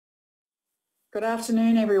Good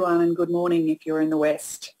afternoon, everyone, and good morning if you're in the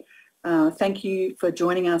West. Thank you for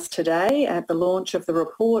joining us today at the launch of the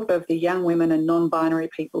report of the Young Women and Non-Binary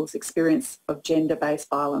People's Experience of Gender-Based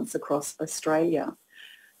Violence across Australia.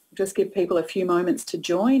 Just give people a few moments to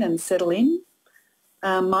join and settle in.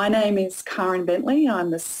 My name is Karen Bentley.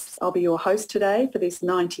 I'll be your host today for this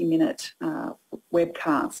 90-minute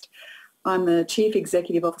webcast. I'm the Chief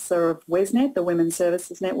Executive Officer of WESNET, the Women's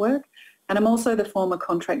Services Network, and I'm also the former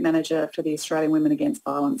contract manager for the Australian Women Against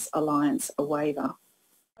Violence Alliance, AWAVA.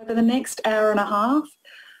 Over the next hour and a half,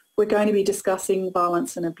 we're going to be discussing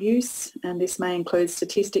violence and abuse, and this may include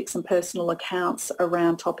statistics and personal accounts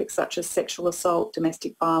around topics such as sexual assault,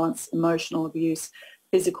 domestic violence, emotional abuse,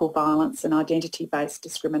 physical violence, and identity-based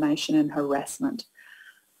discrimination and harassment.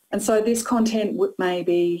 And so this content may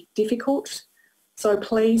be difficult, so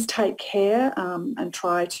please take care and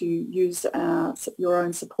try to use your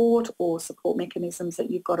own support or support mechanisms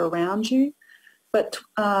that you've got around you. But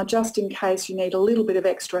just in case you need a little bit of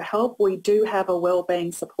extra help, we do have a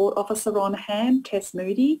wellbeing support officer on hand. Tess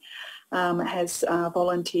Moody has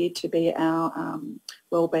volunteered to be our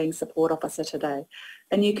wellbeing support officer today.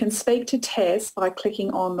 And you can speak to Tess by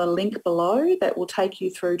clicking on the link below that will take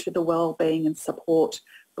you through to the wellbeing and support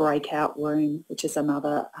breakout room, which is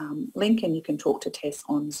another link, and you can talk to Tess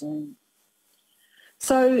on Zoom.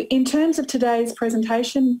 So in terms of today's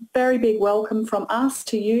presentation, very big welcome from us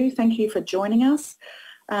to you. Thank you for joining us.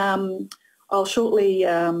 I'll shortly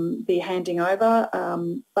be handing over,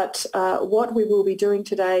 but what we will be doing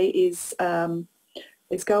today is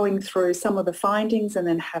going through some of the findings and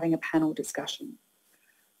then having a panel discussion.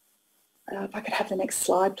 If I could have the next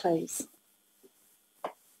slide, please.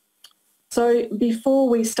 So before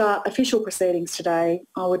we start official proceedings today,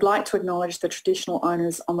 I would like to acknowledge the traditional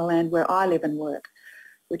owners on the land where I live and work,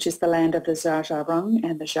 which is the land of the Dja Dja Wurrung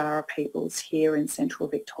and the Jara peoples here in central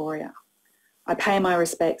Victoria. I pay my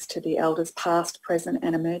respects to the elders past, present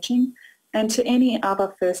and emerging, and to any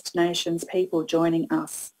other First Nations people joining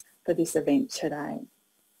us for this event today.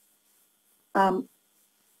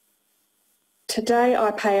 Today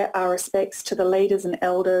I pay our respects to the leaders and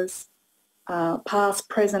elders past,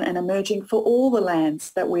 present and emerging for all the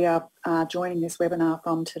lands that we are joining this webinar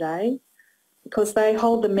from today, because they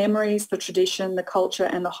hold the memories, the tradition, the culture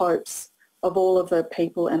and the hopes of all of the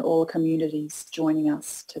people and all the communities joining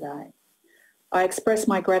us today. I express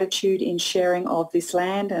my gratitude in sharing of this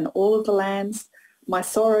land and all of the lands, my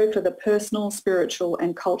sorrow for the personal, spiritual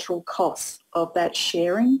and cultural costs of that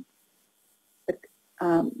sharing,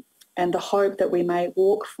 and the hope that we may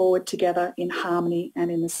walk forward together in harmony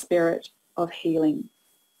and in the spirit of healing.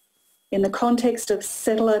 In the context of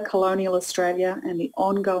settler colonial Australia and the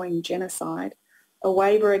ongoing genocide,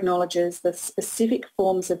 AWAVA acknowledges the specific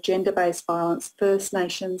forms of gender-based violence First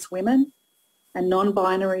Nations women and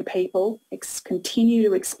non-binary people continue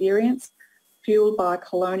to experience, fueled by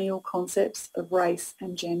colonial concepts of race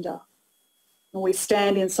and gender. And we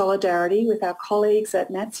stand in solidarity with our colleagues at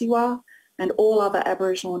NATSIWA and all other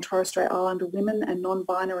Aboriginal and Torres Strait Islander women and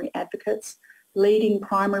non-binary advocates leading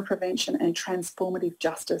primary prevention and transformative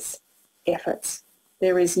justice efforts.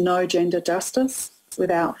 There is no gender justice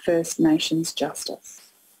without First Nations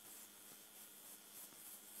justice.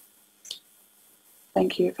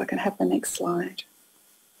 Thank you. If I can have the next slide.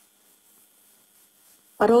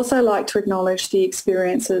 I'd also like to acknowledge the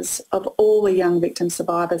experiences of all the young victim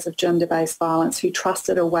survivors of gender-based violence who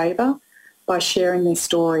trusted AWAVA by sharing their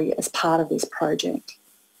story as part of this project.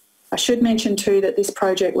 I should mention too that this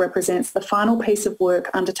project represents the final piece of work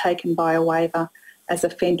undertaken by AWAVA as a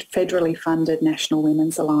federally funded National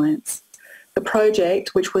Women's Alliance. The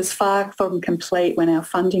project, which was far from complete when our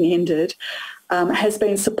funding ended, has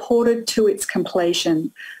been supported to its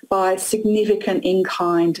completion by significant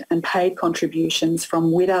in-kind and paid contributions from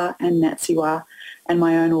WWDA and NATSIWA and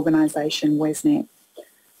my own organisation, WESNET.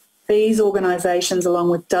 These organisations,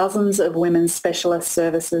 along with dozens of women's specialist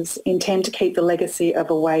services, intend to keep the legacy of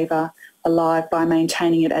AWAVA alive by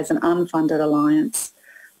maintaining it as an unfunded alliance.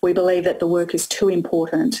 We believe that the work is too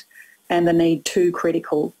important and the need too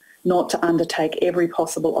critical not to undertake every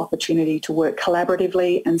possible opportunity to work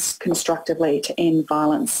collaboratively and constructively to end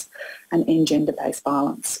violence and end gender-based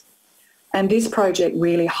violence. And this project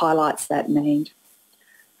really highlights that need.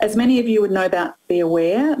 As many of you would be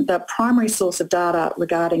aware, the primary source of data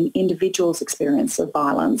regarding individuals' experience of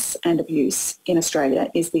violence and abuse in Australia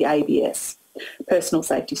is the ABS, Personal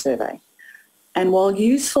Safety Survey. And while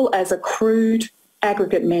useful as a crude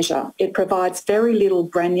aggregate measure, it provides very little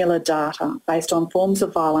granular data based on forms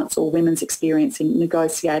of violence or women's experience in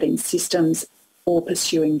negotiating systems or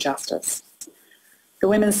pursuing justice. The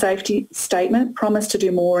Women's Safety Statement promised to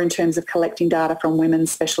do more in terms of collecting data from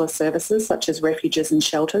women's specialist services such as refuges and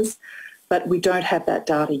shelters, but we don't have that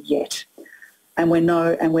data yet, and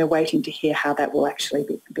we're waiting to hear how that will actually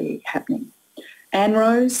be happening.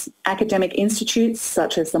 ANROs, academic institutes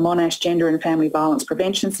such as the Monash Gender and Family Violence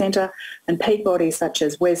Prevention Centre and peak bodies such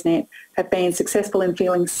as WESNET have been successful in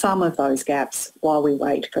filling some of those gaps while we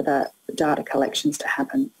wait for the data collections to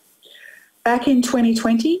happen. Back in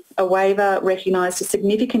 2020, AWAVA recognised a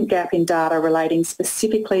significant gap in data relating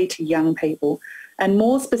specifically to young people, and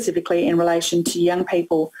more specifically in relation to young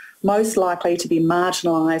people most likely to be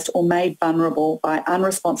marginalised or made vulnerable by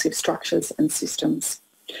unresponsive structures and systems.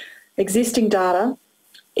 Existing data,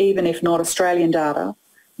 even if not Australian data,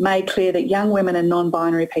 made clear that young women and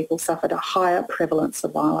non-binary people suffered a higher prevalence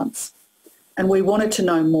of violence. And we wanted to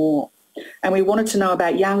know more. And we wanted to know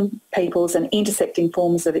about young people's and intersecting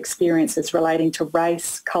forms of experiences relating to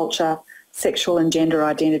race, culture, sexual and gender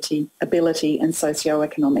identity, ability and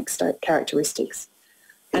socio-economic characteristics.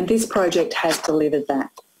 And this project has delivered that.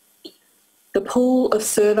 The pool of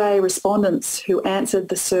survey respondents who answered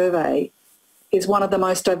the survey is one of the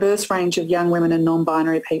most diverse range of young women and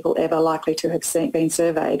non-binary people ever likely to have been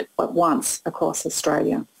surveyed but once across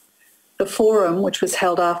Australia. The forum, which was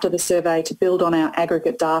held after the survey to build on our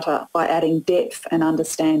aggregate data by adding depth and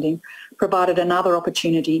understanding, provided another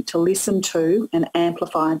opportunity to listen to and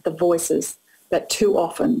amplify the voices that too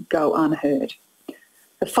often go unheard.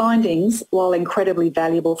 The findings, while incredibly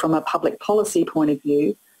valuable from a public policy point of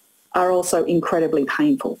view, are also incredibly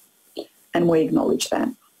painful, and we acknowledge that.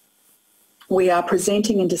 We are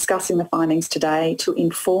presenting and discussing the findings today to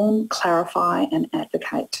inform, clarify and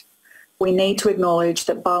advocate. We need to acknowledge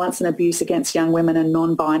that violence and abuse against young women and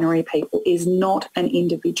non-binary people is not an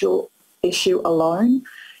individual issue alone.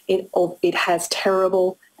 It has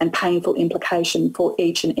terrible and painful implications for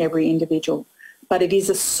each and every individual, but it is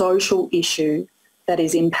a social issue that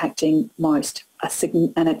is impacting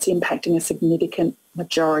and it's impacting a significant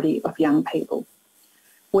majority of young people.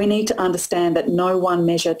 We need to understand that no one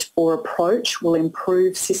measure or approach will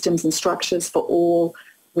improve systems and structures for all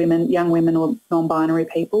women, young women or non-binary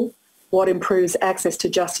people. What improves access to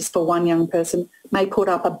justice for one young person may put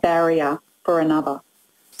up a barrier for another.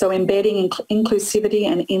 So embedding inclusivity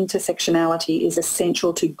and intersectionality is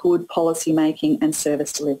essential to good policy making and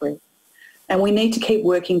service delivery. And we need to keep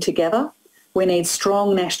working together. We need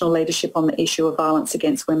strong national leadership on the issue of violence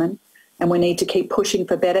against women. And we need to keep pushing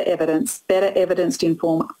for better evidence to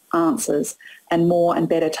inform answers, and more and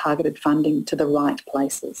better targeted funding to the right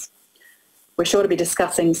places. We're sure to be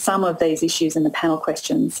discussing some of these issues in the panel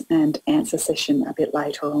questions and answer session a bit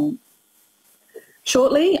later on.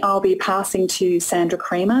 Shortly, I'll be passing to Sandra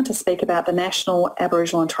Creamer to speak about the National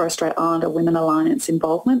Aboriginal and Torres Strait Islander Women Alliance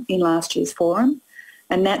involvement in last year's forum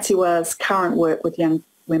and NATSIWA's current work with young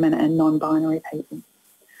women and non-binary people.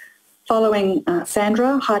 Following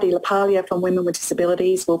Sandra, Heidi Lapalia from Women with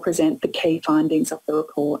Disabilities will present the key findings of the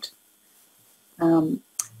report.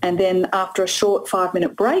 And then after a short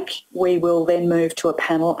 5-minute break, we will then move to a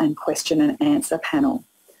panel and question and answer panel.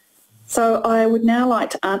 So I would now like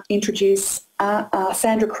to introduce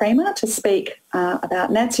Sandra Creamer to speak about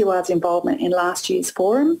NATSIWA's involvement in last year's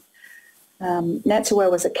forum.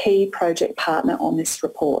 NATSIWA was a key project partner on this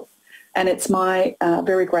report. And it's my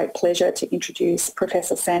very great pleasure to introduce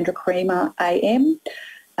Professor Sandra Creamer, AM.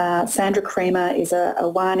 Sandra Creamer is a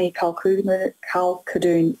Wani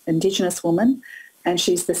Kalkadoon Indigenous woman, and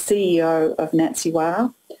she's the CEO of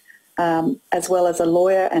NATSIWA, as well as a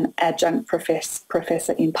lawyer and adjunct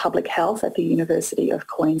professor in public health at the University of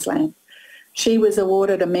Queensland. She was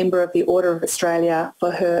awarded a Member of the Order of Australia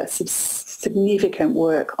for her significant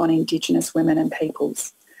work on Indigenous women and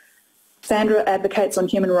peoples. Sandra advocates on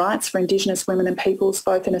human rights for Indigenous women and peoples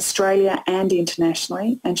both in Australia and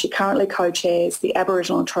internationally, and she currently co-chairs the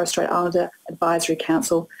Aboriginal and Torres Strait Islander Advisory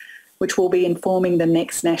Council, which will be informing the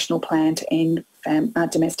next national plan to end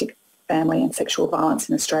domestic family and sexual violence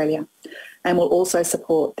in Australia, and will also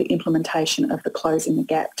support the implementation of the Closing the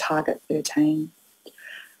Gap Target 13.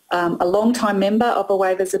 A long-time member of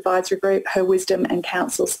AWAVA's advisory group, her wisdom and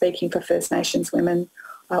counsel speaking for First Nations women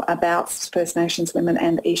about First Nations women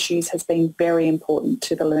and issues has been very important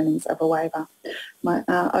to the learnings of AWAVA.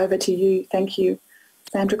 Over to you. Thank you,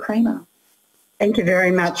 Sandra Creamer. Thank you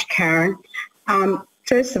very much, Karen.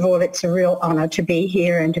 First of all, it's a real honour to be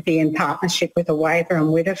here and to be in partnership with AWAVA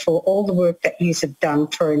and WIDA for all the work that you have done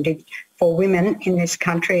for women in this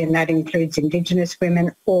country, and that includes Indigenous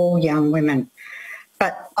women, all young women.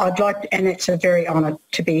 But and it's a very honour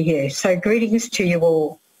to be here. So greetings to you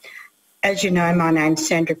all. As you know, my name's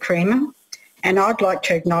Sandra Creamer, and I'd like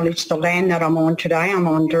to acknowledge the land that I'm on today. I'm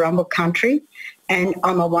on Darumba country, and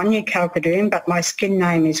I'm a one-year Kalkadoon, but my skin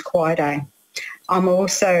name is Quide. I'm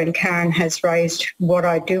also, and Karen has raised what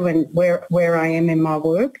I do and where I am in my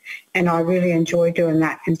work, and I really enjoy doing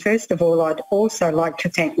that. And first of all, I'd also like to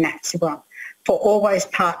thank NATSIWA for always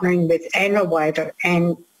partnering with AWAVA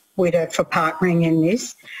and WWDA for partnering in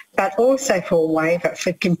this, but also for AWAVA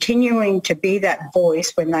for continuing to be that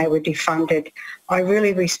voice when they were defunded. I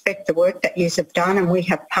really respect the work that you have done, and we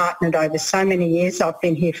have partnered over so many years. I've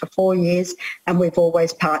been here for 4 years and we've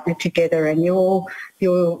always partnered together, and your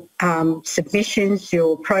submissions,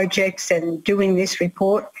 your projects and doing this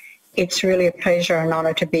report, it's really a pleasure and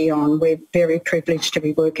honour to be on. We're very privileged to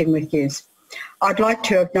be working with you. I'd like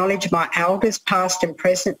to acknowledge my elders, past and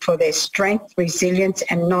present, for their strength, resilience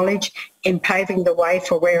and knowledge in paving the way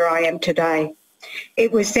for where I am today.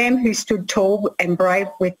 It was them who stood tall and brave,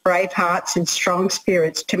 with brave hearts and strong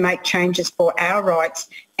spirits, to make changes for our rights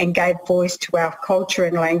and gave voice to our culture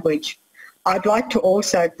and language. I'd like to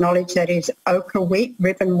also acknowledge that it's Ochre Week,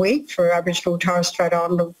 Ribbon Week for Aboriginal Torres Strait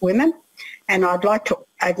Islander women, and I'd like to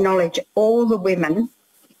acknowledge all the women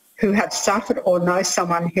who have suffered or know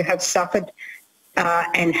someone who have suffered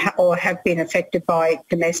or have been affected by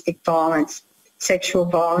domestic violence, sexual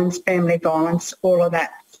violence, family violence, all of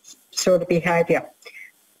that sort of behaviour.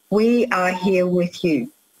 We are here with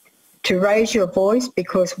you to raise your voice,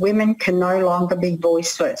 because women can no longer be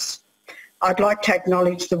voiceless. I'd like to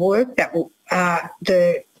acknowledge the work that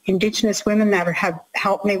the Indigenous women that have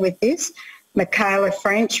helped me with this, Michaela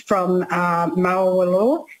French from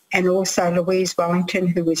Mawawalaw, and also Louise Wellington,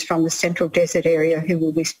 who is from the Central Desert area, who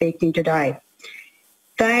will be speaking today.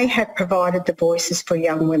 They have provided the voices for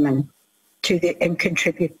young women and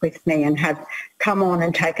contribute with me, and have come on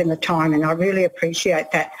and taken the time, and I really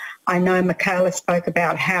appreciate that. I know Michaela spoke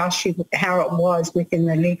about how it was within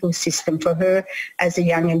the legal system for her as a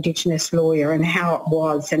young Indigenous lawyer, and how it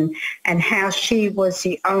was, and how she was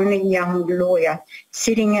the only young lawyer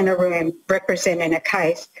sitting in a room representing a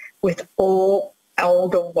case with all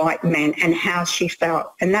older white men, and how she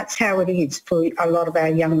felt. And that's how it is for a lot of our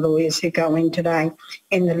young lawyers who go in today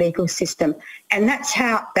in the legal system. And that's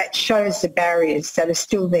how that shows the barriers that are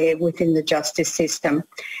still there within the justice system.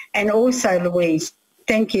 And also, Louise,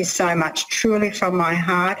 thank you so much, truly from my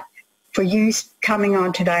heart, for you coming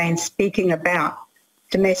on today and speaking about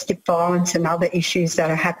domestic violence and other issues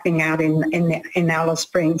that are happening out in Alice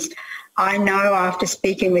Springs. I know after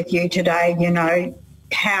speaking with you today, you know,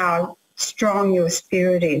 how strong your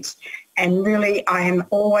spirit is, and really I am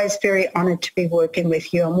always very honoured to be working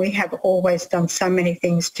with you, and we have always done so many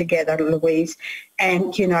things together, Louise,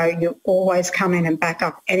 and you know, you always come in and back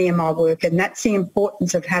up any of my work, and that's the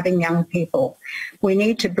importance of having young people. We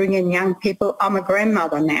need to bring in young people. I'm a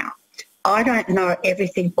grandmother now. I don't know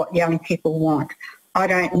everything what young people want. I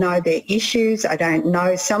don't know their issues. I don't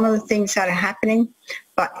know some of the things that are happening,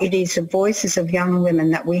 but it is the voices of young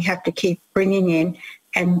women that we have to keep bringing in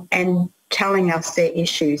and telling us their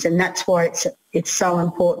issues, and that's why it's so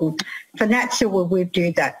important. For NATSIWA, we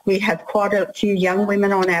do that. We have quite a few young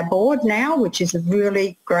women on our board now, which is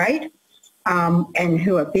really great, and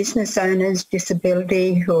who are business owners,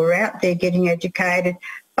 disability, who are out there getting educated,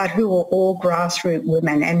 but who are all grassroots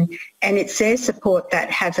women. And it's their support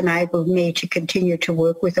that have enabled me to continue to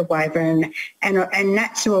work with AWAVA. And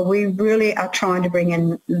NATSIWA, we really are trying to bring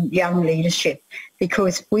in young leadership,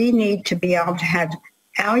 because we need to be able to have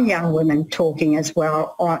our young women talking as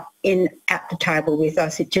well at the table with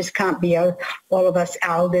us. It just can't be all of us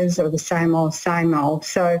elders or the same old, same old.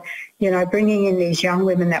 So, you know, bringing in these young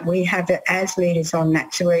women that we have as leaders on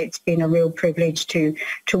NATSIWA, it's been a real privilege to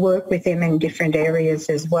work with them in different areas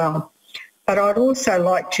as well. But I'd also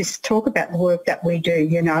like to talk about the work that we do,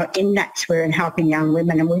 you know, in NATSIWA and helping young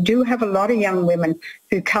women. And we do have a lot of young women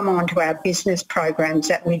who come onto our business programs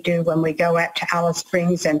that we do when we go out to Alice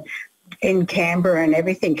Springs and in Canberra and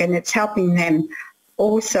everything, and it's helping them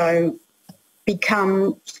also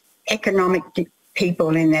become economic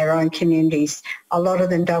people in their own communities. A lot of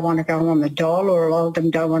them don't want to go on the dole, or a lot of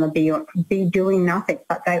them don't want to be doing nothing,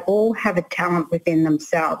 but they all have a talent within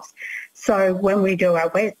themselves. So when we do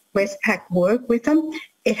our Westpac work with them,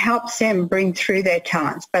 it helps them bring through their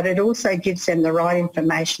talents, but it also gives them the right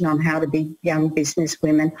information on how to be young business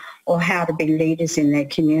women or how to be leaders in their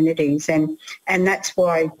communities. And that's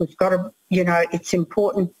why we've got to, you know, it's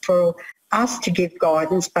important for us to give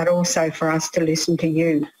guidance, but also for us to listen to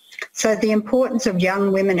you. So the importance of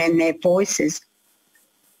young women and their voices,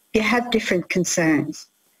 you have different concerns.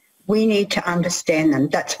 We need to understand them.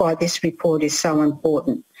 That's why this report is so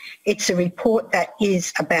important. It's a report that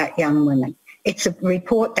is about young women. It's a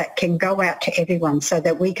report that can go out to everyone so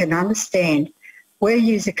that we can understand where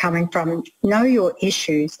you're coming from, know your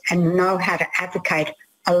issues and know how to advocate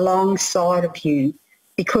alongside of you,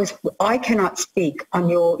 because I cannot speak on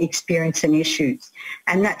your experience and issues.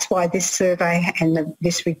 And that's why this survey and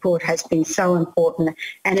this report has been so important.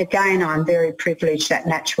 And again, I'm very privileged that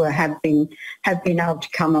NATSIWA have been able to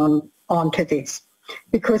come on to this,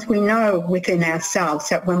 because we know within ourselves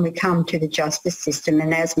that when we come to the justice system,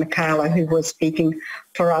 and as Michaela, who was speaking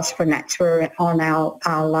for us for NATSIWA on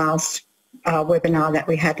our last webinar that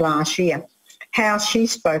we had last year, how she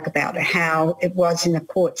spoke about it, how it was in the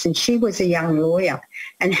courts, and she was a young lawyer,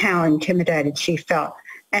 and how intimidated she felt,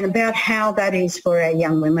 and about how that is for our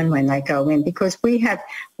young women when they go in, because we have,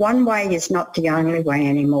 one way is not the only way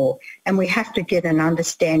anymore, and we have to get an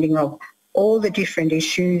understanding of all the different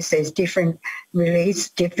issues. There's different beliefs,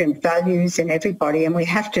 different values in everybody, and we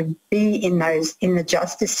have to be in the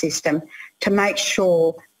justice system to make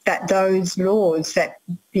sure that those laws that,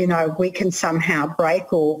 you know, we can somehow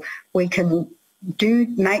break, or we can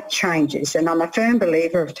make changes. And I'm a firm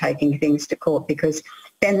believer of taking things to court, because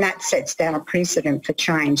then that sets down a precedent for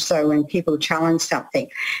change. So when people challenge something,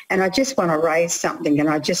 and I just want to raise something, and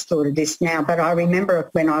I just thought of this now, but I remember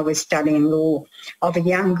when I was studying law, of a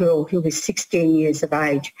young girl who was 16 years of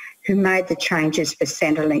age who made the changes for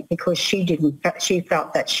Centrelink because she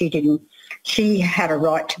felt that she had a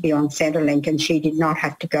right to be on Centrelink, and she did not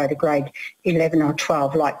have to go to grade 11 or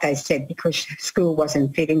 12 like they said, because school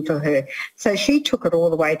wasn't fitting for her. So she took it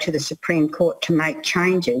all the way to the Supreme Court to make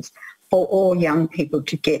changes for all young people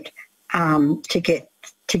to get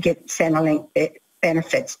Centrelink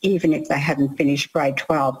benefits, even if they hadn't finished grade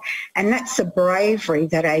 12. And that's the bravery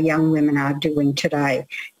that our young women are doing today.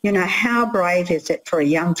 You know, how brave is it for a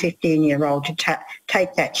young 15-year-old to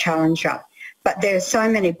take that challenge up? But there are so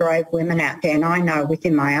many brave women out there, and I know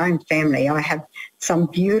within my own family I have some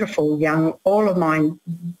beautiful all of my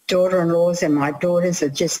daughter-in-laws and my daughters are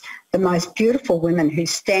just the most beautiful women who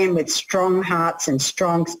stand with strong hearts and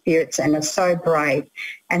strong spirits and are so brave.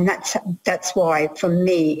 And that's why, for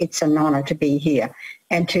me, it's an honour to be here.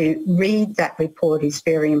 And to read that report is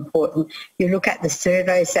very important. You look at the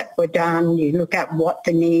surveys that were done, you look at what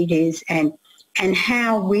the need is, and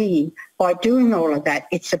how we, by doing all of that,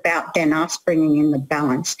 it's about then us bringing in the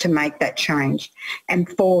balance to make that change, and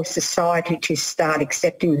for society to start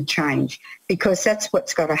accepting the change, because that's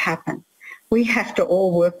what's got to happen. We have to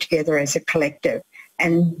all work together as a collective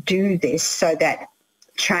and do this so that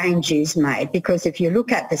change is made. Because if you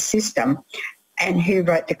look at the system and who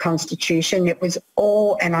wrote the Constitution, it was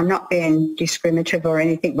all, and I'm not being discriminative or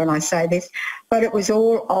anything when I say this, but it was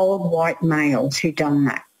all old white males who done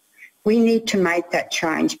that. We need to make that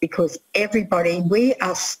change, because we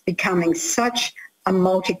are becoming such a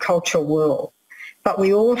multicultural world, but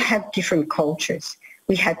we all have different cultures.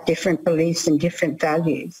 We have different beliefs and different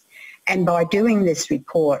values. And by doing this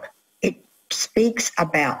report, it speaks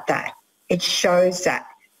about that. It shows that.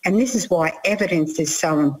 And this is why evidence is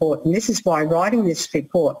so important. This is why writing this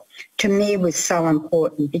report to me was so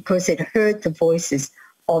important, because it heard the voices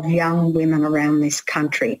of young women around this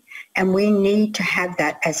country. And we need to have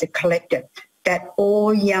that as a collective, that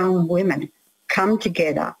all young women come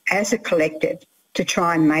together as a collective to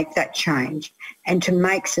try and make that change, and to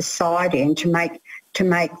make society, and to make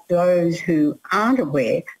those who aren't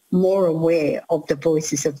aware more aware of the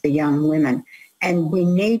voices of the young women. And we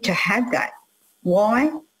need to have that. Why?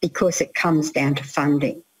 Because it comes down to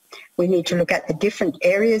funding. We need to look at the different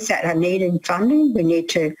areas that are needing funding. We need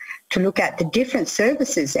to look at the different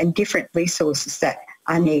services and different resources that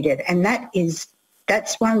are needed. And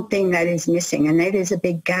that's one thing that is missing, and that is a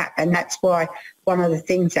big gap. And that's why one of the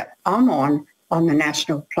things that I'm on the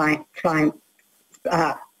national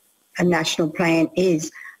plan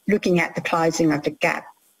is looking at the closing of the gap,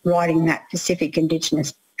 writing that Pacific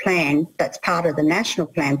Indigenous plan that's part of the national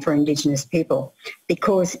plan for Indigenous people,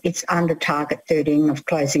 because it's under target 13 of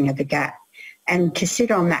closing of the gap. And to sit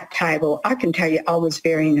on that table, I can tell you I was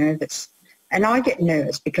very nervous. And I get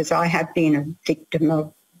nervous because I have been a victim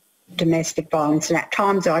of domestic violence, and at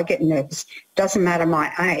times I get nervous. Doesn't matter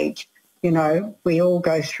my age, you know, we all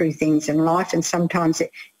go through things in life, and sometimes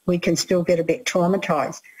we can still get a bit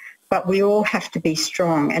traumatised. But we all have to be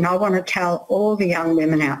strong. And I want to tell all the young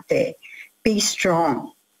women out there, be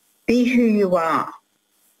strong. Be who you are.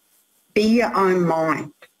 Be your own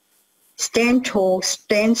mind. Stand tall,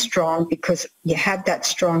 stand strong, because you have that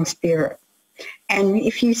strong spirit. And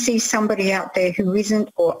if you see somebody out there who isn't,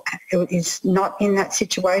 or is not in that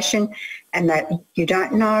situation, and that you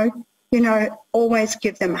don't know, you know, always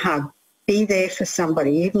give them a hug. Be there for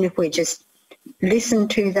somebody, even if we just listen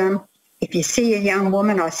to them if you see a young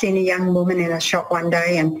woman, I seen a young woman in a shop one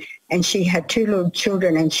day and she had 2 little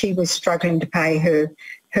children and she was struggling to pay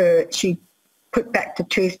she put back the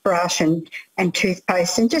toothbrush and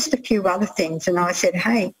toothpaste and just a few other things. And I said,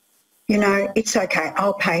 hey, you know, it's okay,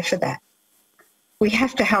 I'll pay for that. We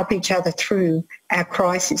have to help each other through our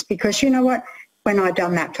crisis because you know what? When I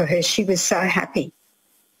done that for her, she was so happy.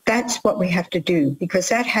 That's what we have to do because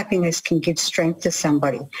that happiness can give strength to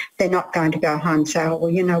somebody. They're not going to go home and say, oh, well,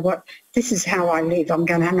 you know what? This is how I live. I'm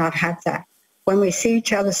going to not have that. When we see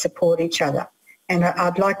each other, support each other. And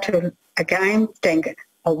I'd like to, again, thank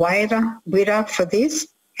AWAVA, WIDA for this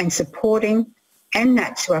and supporting, and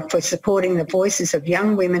NATSIWA for supporting the voices of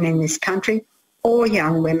young women in this country, all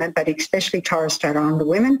young women, but especially Torres Strait Islander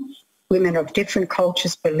women, women of different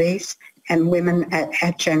cultures, beliefs, and women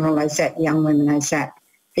at general as that, young women as that,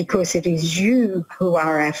 because it is you who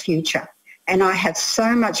are our future. And I have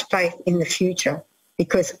so much faith in the future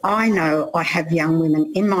because I know I have young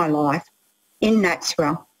women in my life, in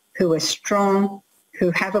NATSIWA, who are strong,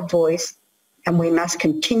 who have a voice, and we must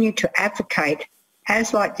continue to advocate,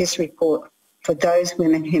 as like this report, for those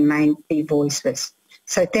women who may be voiceless.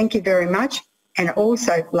 So thank you very much. And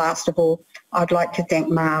also, last of all, I'd like to thank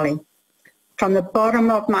Marley. From the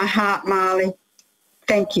bottom of my heart, Marley,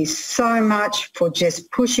 thank you so much for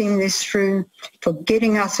just pushing this through, for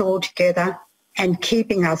getting us all together and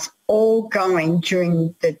keeping us all going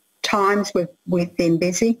during the times we've been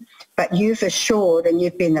busy. But you've assured and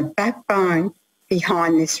you've been the backbone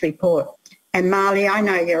behind this report. And Marley, I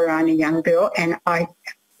know you're only a young girl and I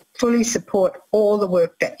fully support all the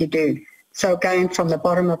work that you do. So again, from the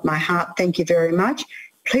bottom of my heart, thank you very much.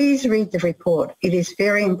 Please read the report. It is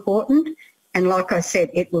very important. And like I said,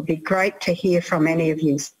 it would be great to hear from any of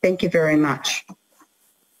you. Thank you very much.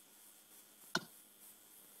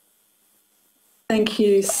 Thank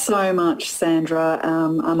you so much, Sandra.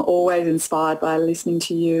 I'm always inspired by listening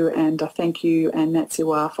to you, and I thank you and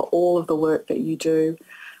NATSIWA for all of the work that you do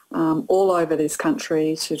all over this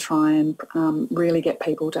country to try and really get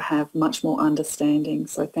people to have much more understanding.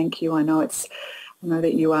 So thank you. I know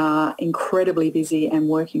that you are incredibly busy and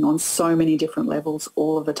working on so many different levels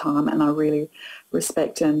all of the time, and I really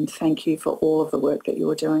respect and thank you for all of the work that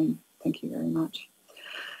you're doing. Thank you very much.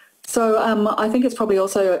 So I think it's probably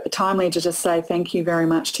also timely to just say thank you very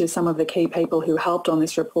much to some of the key people who helped on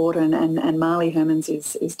this report, and Marley Hermans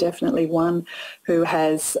is definitely one who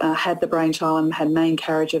has had the brainchild and had main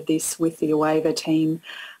carriage of this with the AWAVA team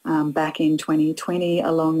back in 2020,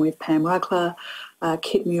 along with Pam Rugler,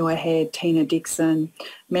 Kit Muirhead, Tina Dixon,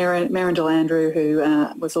 Maren Delandrew,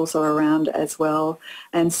 who was also around as well,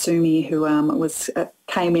 and Sumi, who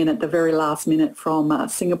came in at the very last minute from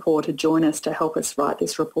Singapore to join us to help us write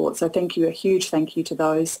this report. So thank you, a huge thank you to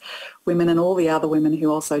those women and all the other women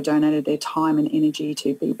who also donated their time and energy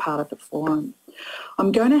to be part of the forum.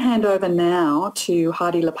 I'm going to hand over now to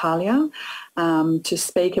Heidi Lapalia to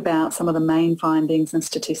speak about some of the main findings and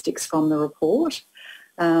statistics from the report.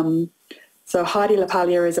 So Heidi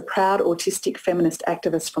Lapalia is a proud autistic feminist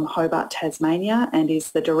activist from Hobart, Tasmania, and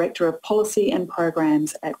is the Director of Policy and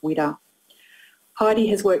Programs at WIDA. Heidi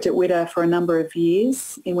has worked at WIDA for a number of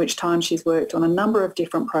years, in which time she's worked on a number of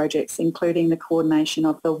different projects, including the coordination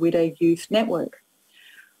of the WIDA Youth Network.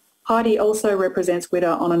 Heidi also represents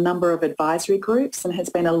WIDA on a number of advisory groups and has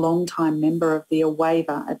been a long-time member of the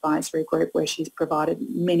AWAVA advisory group, where she's provided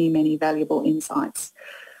many, many valuable insights.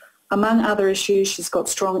 Among other issues, she's got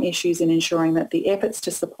strong issues in ensuring that the efforts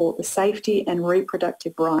to support the safety and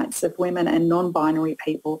reproductive rights of women and non-binary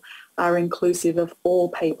people are inclusive of all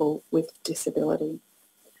people with disability.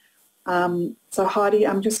 So Heidi,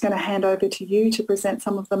 I'm just going to hand over to you to present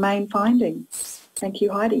some of the main findings. Thank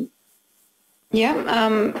you, Heidi.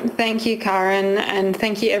 Yeah, thank you, Karen, and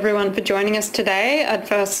thank you everyone for joining us today. I'd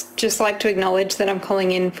first just like to acknowledge that I'm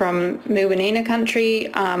calling in from Muwinina country,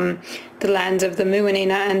 the lands of the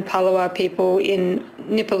Muwinina and Palawa people in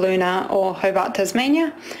Nipaluna or Hobart,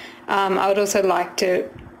 Tasmania. I would also like to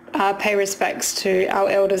pay respects to our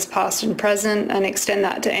elders past and present and extend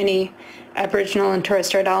that to any Aboriginal and Torres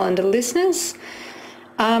Strait Islander listeners.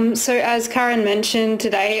 So as Karen mentioned,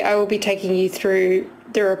 today I will be taking you through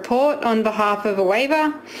the report on behalf of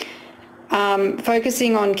AWAVA,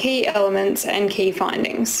 focusing on key elements and key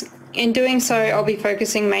findings. In doing so, I'll be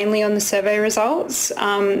focusing mainly on the survey results.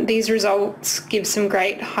 These results give some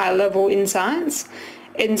great high-level insights.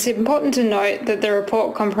 It's important to note that the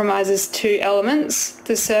report comprises 2 elements,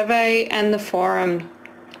 the survey and the forum.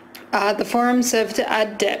 The forum served to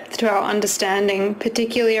add depth to our understanding,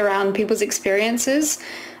 particularly around people's experiences,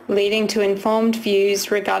 leading to informed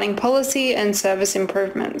views regarding policy and service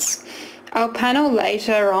improvements. Our panel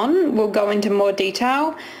later on will go into more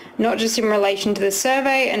detail, not just in relation to the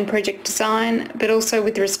survey and project design, but also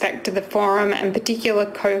with respect to the forum and particular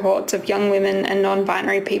cohorts of young women and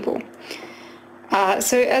non-binary people.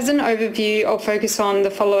 So as an overview, I'll focus on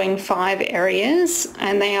the following 5 areas,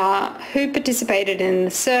 and they are who participated in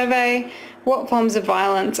the survey, what forms of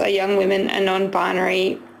violence are young women and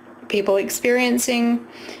non-binary people experiencing,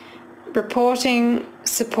 reporting,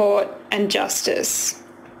 support, and justice.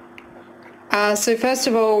 So first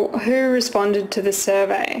of all, who responded to the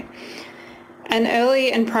survey? An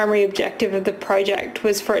early and primary objective of the project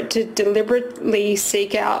was for it to deliberately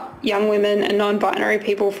seek out young women and non-binary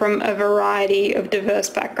people from a variety of diverse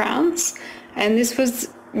backgrounds, and this was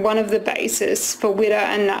one of the bases for WWDA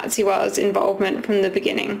and NATSIWA's involvement from the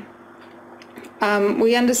beginning.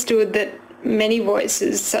 We understood that many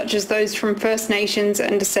voices, such as those from First Nations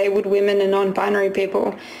and disabled women and non-binary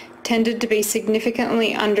people, tended to be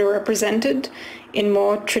significantly underrepresented in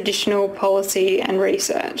more traditional policy and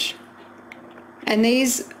research. And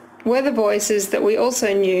these were the voices that we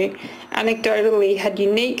also knew anecdotally had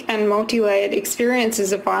unique and multi-layered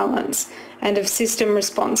experiences of violence and of system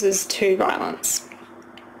responses to violence.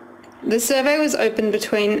 The survey was open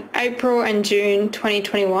between April and June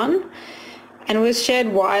 2021 and was shared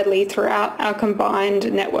widely throughout our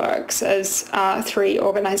combined networks as 3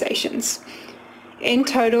 organisations. In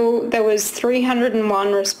total, there was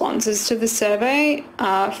 301 responses to the survey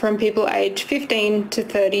from people aged 15 to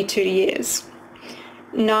 32 years.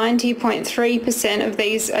 90.3% of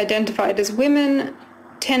these identified as women,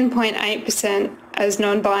 10.8% as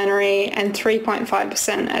non-binary, and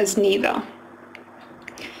 3.5% as neither.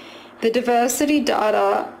 The diversity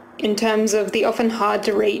data in terms of the often hard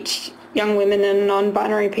to reach young women and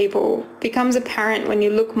non-binary people becomes apparent when you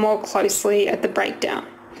look more closely at the breakdown.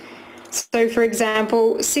 So for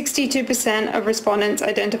example, 62% of respondents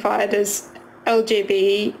identified as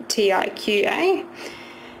LGBTIQA,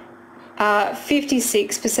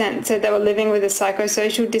 56% said they were living with a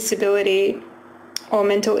psychosocial disability or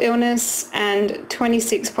mental illness, and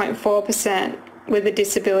 26.4% with a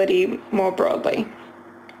disability more broadly.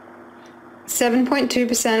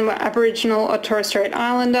 7.2% were Aboriginal or Torres Strait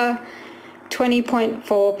Islander,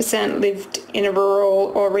 20.4% lived in a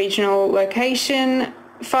rural or regional location,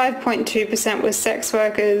 5.2% were sex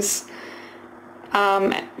workers,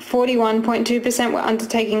 41.2% were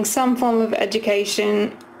undertaking some form of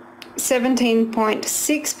education,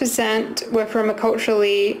 17.6% were from a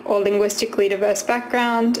culturally or linguistically diverse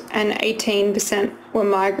background, and 18% were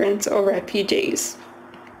migrants or refugees.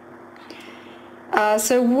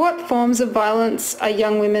 So what forms of violence are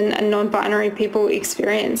young women and non-binary people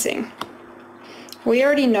experiencing? We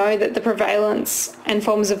already know that the prevalence and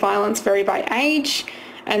forms of violence vary by age,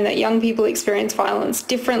 and that young people experience violence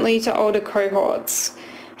differently to older cohorts.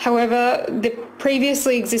 However, the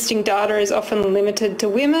previously existing data is often limited to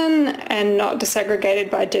women and not disaggregated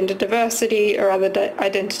by gender diversity or other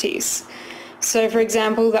identities. So for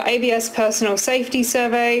example, the ABS Personal Safety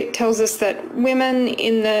Survey tells us that women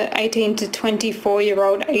in the 18 to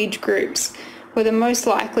 24-year-old age groups were the most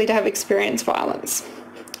likely to have experienced violence.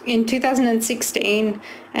 In 2016,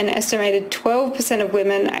 an estimated 12% of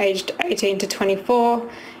women aged 18 to 24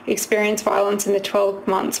 experienced violence in the 12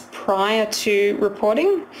 months prior to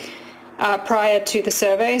the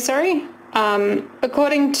survey.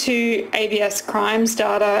 According to ABS Crimes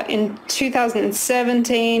data, in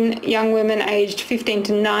 2017, young women aged 15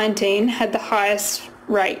 to 19 had the highest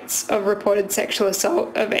rates of reported sexual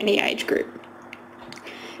assault of any age group.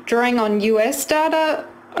 Drawing on US data,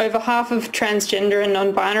 over half of transgender and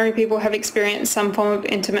non-binary people have experienced some form of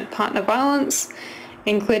intimate partner violence,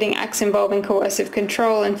 including acts involving coercive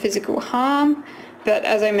control and physical harm. But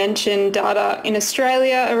as I mentioned, data in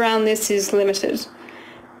Australia around this is limited.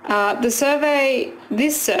 This survey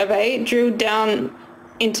drilled down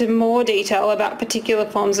into more detail about particular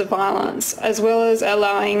forms of violence, as well as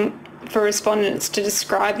allowing for respondents to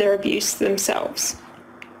describe their abuse themselves.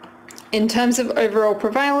 In terms of overall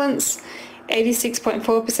prevalence,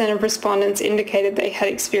 86.4% of respondents indicated they had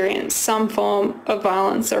experienced some form of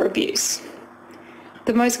violence or abuse.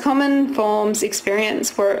 The most common forms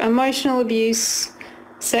experienced were emotional abuse,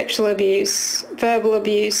 sexual abuse, verbal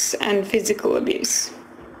abuse, and physical abuse.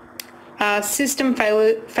 System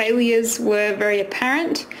failures were very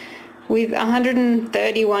apparent, with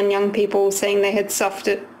 131 young people saying they had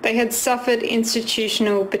suffered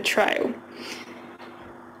institutional betrayal.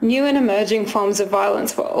 New and emerging forms of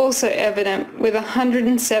violence were also evident, with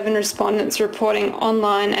 107 respondents reporting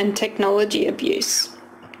online and technology abuse.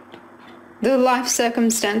 The life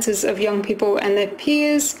circumstances of young people and their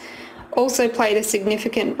peers also played a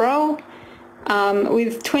significant role,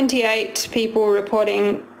 with 28 people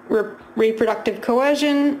reporting reproductive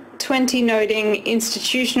coercion, 20 noting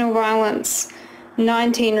institutional violence,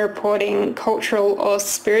 19 reporting cultural or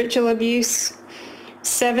spiritual abuse,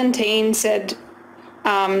 17 said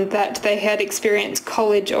that they had experienced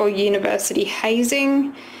college or university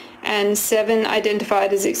hazing, and 7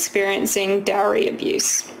 identified as experiencing dowry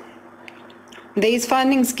abuse. These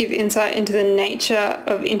findings give insight into the nature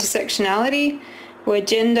of intersectionality, where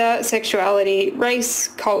gender, sexuality, race,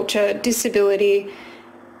 culture, disability,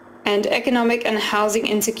 and economic and housing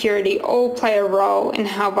insecurity all play a role in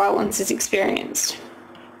how violence is experienced.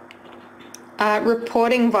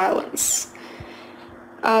 Reporting violence.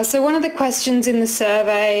 So one of the questions in the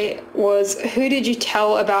survey was, who did you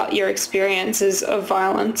tell about your experiences of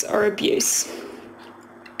violence or abuse?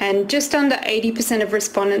 And just under 80% of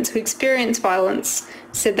respondents who experienced violence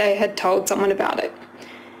said they had told someone about it.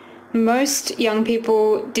 Most young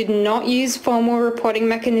people did not use formal reporting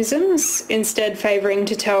mechanisms, instead favouring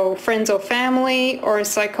to tell friends or family or a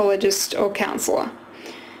psychologist or counsellor.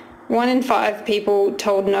 1 in 5 people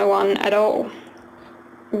told no one at all.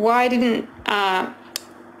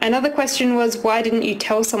 Another question was, why didn't you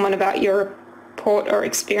tell someone about your report or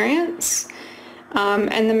experience?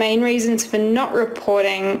 And the main reasons for not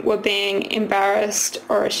reporting were being embarrassed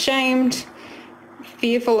or ashamed,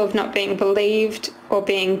 fearful of not being believed or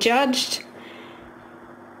being judged,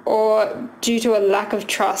 or due to a lack of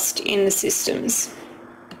trust in the systems.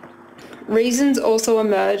 Reasons also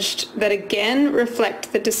emerged that again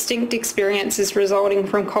reflect the distinct experiences resulting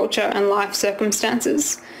from culture and life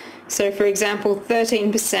circumstances. So for example,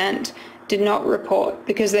 13% did not report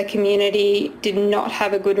because their community did not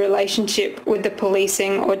have a good relationship with the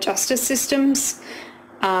policing or justice systems.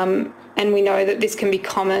 And we know that this can be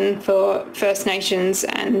common for First Nations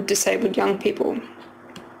and disabled young people.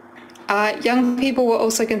 Young people were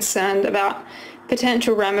also concerned about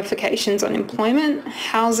potential ramifications on employment,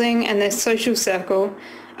 housing and their social circle,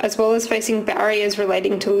 as well as facing barriers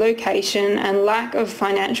relating to location and lack of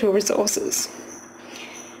financial resources.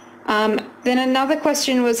 Then another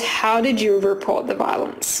question was, how did you report the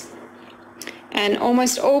violence? And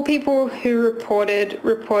almost all people who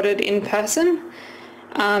reported in person.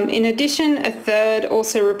 In addition, a third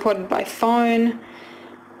also reported by phone.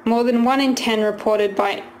 More than 1 in 10 reported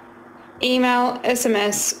by email,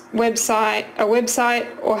 SMS, a website,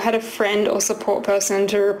 or had a friend or support person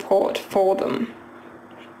to report for them.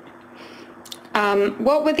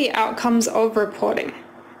 What were the outcomes of reporting?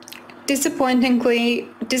 Disappointingly,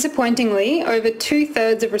 over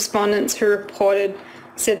 2/3 of respondents who reported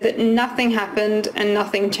said that nothing happened and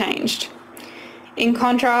nothing changed. In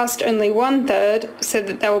contrast, only 1/3 said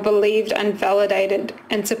that they were believed and validated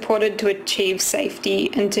and supported to achieve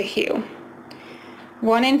safety and to heal.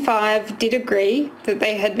 1 in 5 did agree that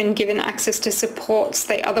they had been given access to supports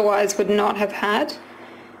they otherwise would not have had.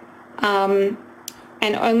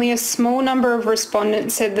 And only a small number of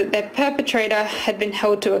respondents said that their perpetrator had been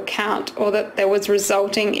held to account, or that there was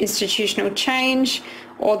resulting institutional change,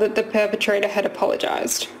 or that the perpetrator had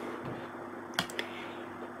apologised.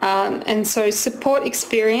 And so support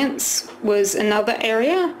experience was another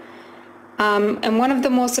area. And one of the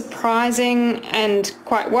more surprising and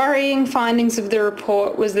quite worrying findings of the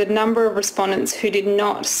report was the number of respondents who did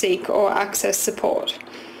not seek or access support.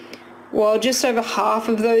 While just over half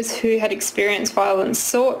of those who had experienced violence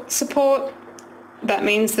sought support, that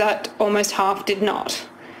means that almost half did not.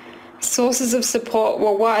 Sources of support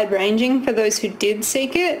were wide-ranging for those who did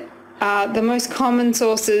seek it. The most common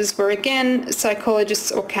sources were, again,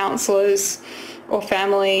 psychologists or counsellors or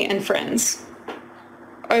family and friends.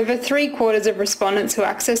 Over 3/4 of respondents who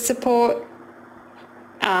accessed support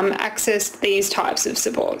accessed these types of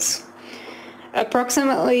supports.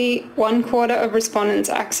 Approximately 1/4 of respondents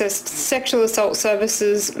accessed sexual assault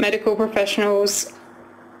services, medical professionals,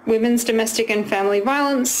 women's domestic and family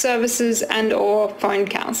violence services, and/or phone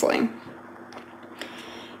counselling.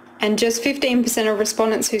 And just 15% of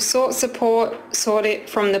respondents who sought support sought it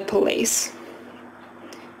from the police.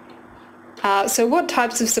 So what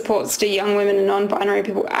types of supports do young women and non-binary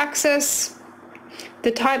people access?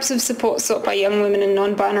 The types of support sought by young women and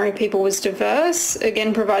non-binary people was diverse,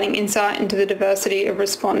 again providing insight into the diversity of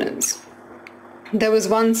respondents. There was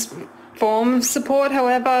one form of support,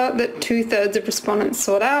 however, that 2/3 of respondents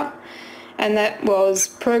sought out, and that was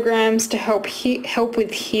programs to help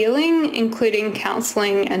with healing, including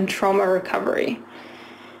counselling and trauma recovery.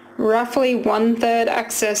 Roughly 1/3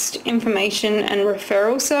 accessed information and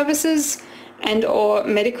referral services and/or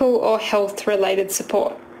medical or health-related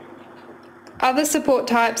support. Other support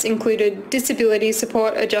types included disability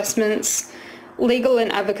support adjustments, legal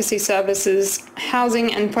and advocacy services,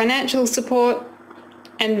 housing and financial support,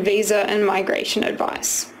 and visa and migration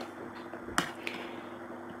advice.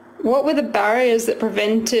 What were the barriers that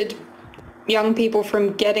prevented young people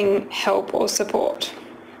from getting help or support?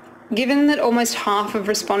 Given that almost half of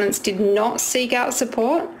respondents did not seek out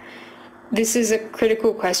support, this is a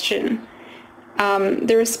critical question.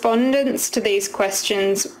 The respondents to these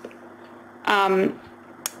questions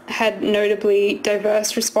had notably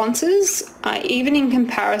diverse responses, even in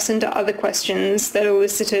comparison to other questions that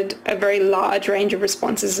elicited a very large range of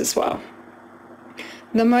responses as well.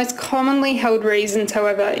 The most commonly held reasons,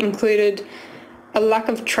 however, included a lack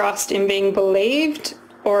of trust in being believed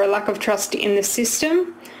or a lack of trust in the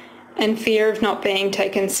system and fear of not being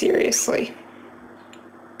taken seriously.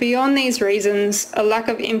 Beyond these reasons, a lack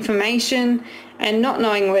of information and not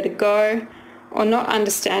knowing where to go or not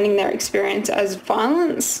understanding their experience as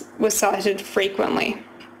violence was cited frequently.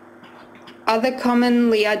 Other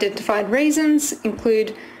commonly identified reasons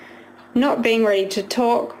include not being ready to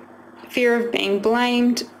talk, fear of being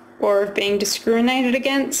blamed or of being discriminated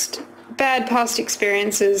against, bad past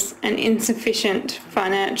experiences, and insufficient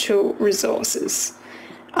financial resources.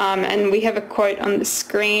 And we have a quote on the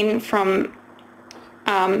screen from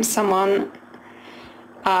someone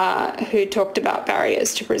who talked about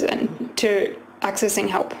barriers to accessing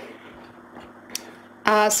help.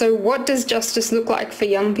 So what does justice look like for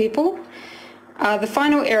young people? The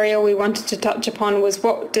final area we wanted to touch upon was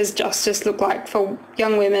what does justice look like for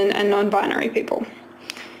young women and non-binary people?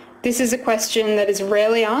 This is a question that is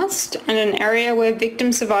rarely asked and an area where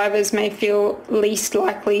victim survivors may feel least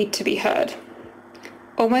likely to be heard.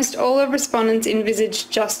 Almost all of respondents envisage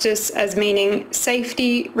justice as meaning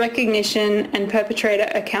safety, recognition, and perpetrator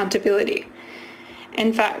accountability.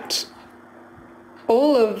 In fact,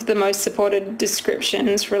 all of the most supported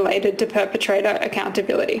descriptions related to perpetrator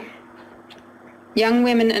accountability. Young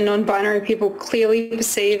women and non-binary people clearly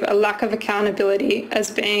perceive a lack of accountability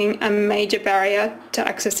as being a major barrier to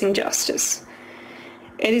accessing justice.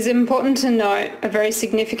 It is important to note a very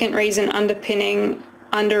significant reason underpinning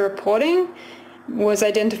underreporting was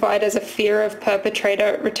identified as a fear of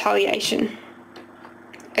perpetrator retaliation.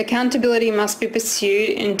 Accountability must be pursued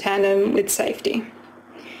in tandem with safety.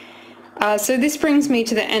 So this brings me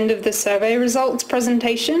to the end of the survey results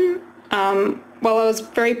presentation. While I was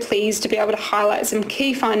very pleased to be able to highlight some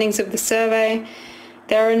key findings of the survey,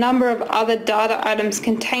 there are a number of other data items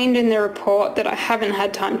contained in the report that I haven't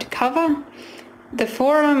had time to cover. The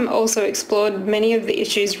forum also explored many of the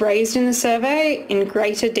issues raised in the survey in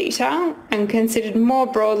greater detail and considered more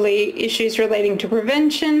broadly issues relating to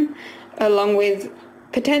prevention, along with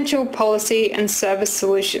potential policy and service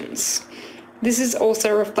solutions. This is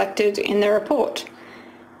also reflected in the report.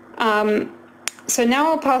 So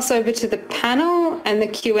now I'll pass over to the panel and the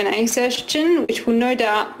Q&A session, which will no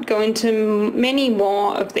doubt go into many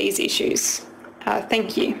more of these issues.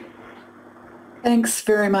 Thank you. Thanks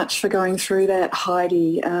very much for going through that,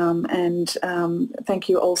 Heidi, and thank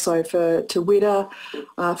you also to WIDA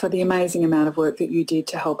for the amazing amount of work that you did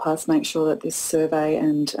to help us make sure that this survey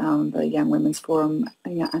and the Young Women's Forum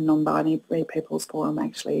and Non-Binary People's Forum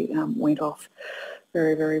actually went off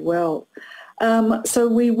very, very well. So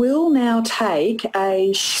we will now take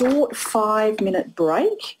a short 5-minute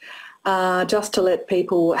break just to let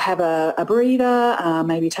people have a breather,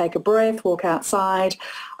 maybe take a breath, walk outside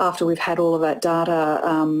after we've had all of that data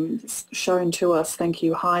shown to us. Thank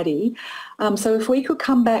you, Heidi. So if we could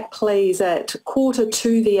come back, please, at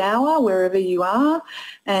 1:45, wherever you are,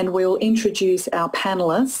 and we'll introduce our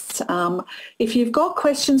panellists. If you've got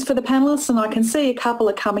questions for the panellists, and I can see a couple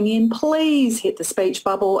are coming in, please hit the speech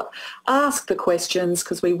bubble, ask the questions,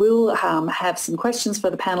 because we will have some questions for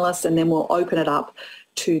the panellists, and then we'll open it up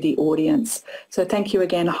to the audience. So thank you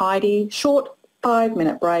again, Heidi. Short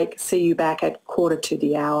 5-minute break. See you back at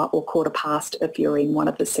 1:45 or 1:15 if you're in one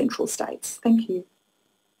of the central states. Thank you.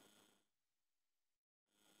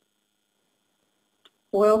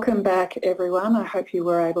 Welcome back, everyone. I hope you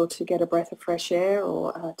were able to get a breath of fresh air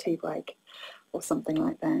or a tea break or something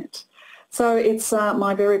like that. So it's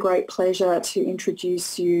my very great pleasure to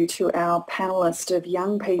introduce you to our panellist of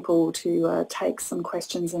young people to take some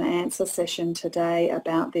questions and answer session today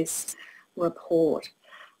about this report.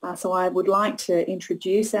 So I would like to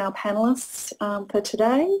introduce our panellists for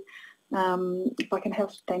today. If I can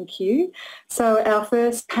help, thank you. So our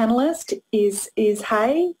first panellist is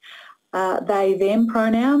Hay, they, them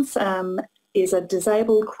pronouns, is a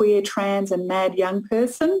disabled, queer, trans and mad young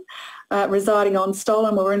person residing on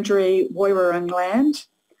stolen Wurundjeri Woiwurrung land.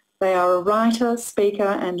 They are a writer, speaker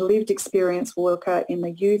and lived experience worker in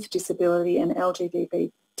the youth, disability and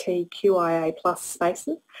LGBTQIA+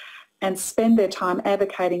 spaces and spend their time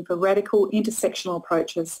advocating for radical intersectional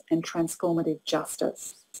approaches and transformative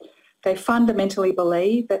justice. They fundamentally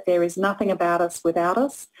believe that there is nothing about us without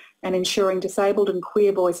us and ensuring disabled and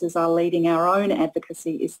queer voices are leading our own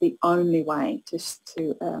advocacy is the only way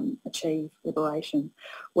to achieve liberation.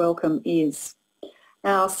 Welcome is.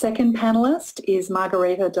 Our second panellist is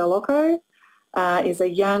Margarita Del Loco, is a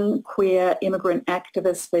young queer immigrant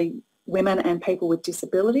activist for women and people with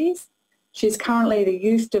disabilities. She's currently the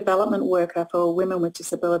Youth Development Worker for Women with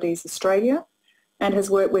Disabilities Australia and has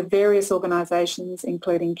worked with various organisations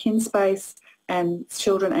including KinSpace and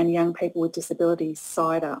Children and Young People with Disabilities,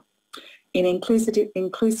 CIDA, in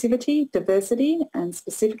inclusivity, diversity, and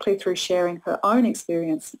specifically through sharing her own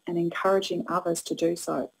experience and encouraging others to do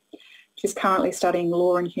so. She's currently studying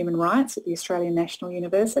law and human rights at the Australian National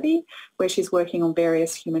University, where she's working on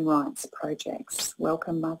various human rights projects.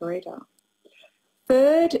 Welcome, Margarita.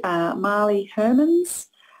 Third, Marley Hermans.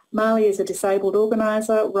 Marley is a disabled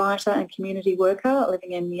organiser, writer and community worker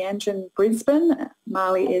living in Meanjin, Brisbane.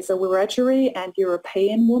 Marley is a Wiradjuri and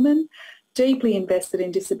European woman, deeply invested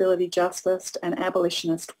in disability justice and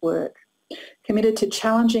abolitionist work, committed to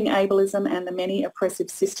challenging ableism and the many oppressive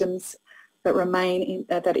systems that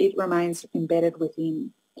it remains embedded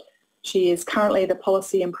within. She is currently the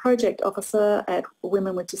Policy and Project Officer at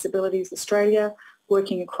Women with Disabilities Australia,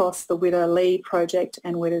 working across the WIDA LEAD project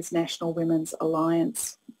and WIDA's National Women's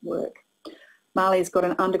Alliance work. Marley's got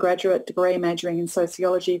an undergraduate degree majoring in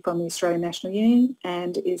sociology from the Australian National Union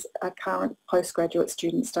and is a current postgraduate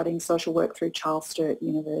student studying social work through Charles Sturt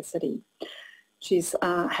University. She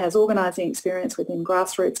has organising experience within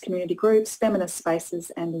grassroots community groups, feminist spaces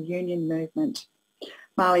and the union movement.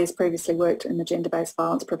 Marley has previously worked in the gender-based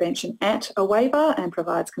violence prevention at AWAVA and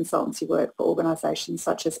provides consultancy work for organisations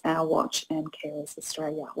such as Our Watch and Carers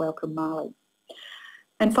Australia. Welcome, Marley.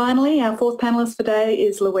 And finally, our fourth panellist today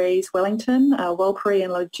is Louise Wellington, a Warlpiri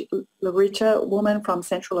and Luritja woman from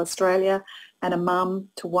Central Australia and a mum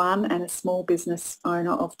to one and a small business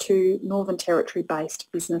owner of two Northern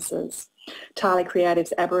Territory-based businesses, Tali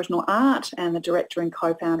Creative's Aboriginal Art and the director and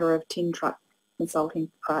co-founder of Tin Truck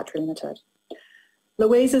Consulting Proprietary Limited.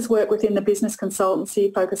 Louise's work within the business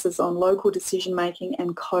consultancy focuses on local decision-making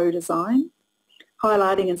and co-design,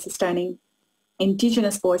 highlighting and sustaining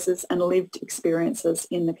Indigenous voices and lived experiences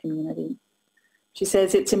in the community. She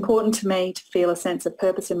says, "It's important to me to feel a sense of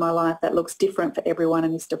purpose in my life that looks different for everyone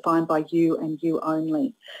and is defined by you and you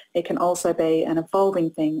only. It can also be an evolving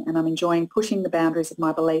thing and I'm enjoying pushing the boundaries of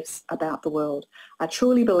my beliefs about the world. I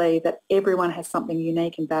truly believe that everyone has something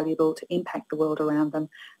unique and valuable to impact the world around them,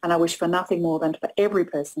 and I wish for nothing more than for every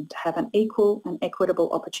person to have an equal and equitable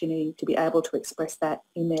opportunity to be able to express that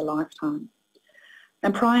in their lifetime."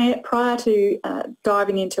 And prior to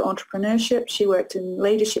diving into entrepreneurship, she worked in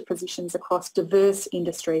leadership positions across diverse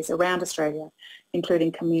industries around Australia,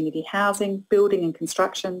 including community housing, building and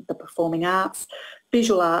construction, the performing arts,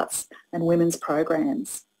 visual arts and women's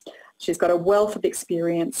programs. She's got a wealth of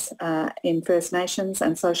experience in First Nations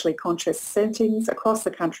and socially conscious settings across the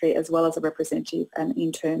country, as well as a representative and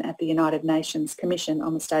intern at the United Nations Commission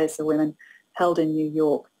on the Status of Women held in New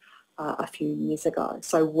York a few years ago.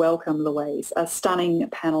 So welcome, Louise, a stunning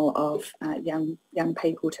panel of young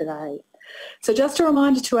people today. So just a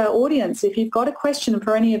reminder to our audience, if you've got a question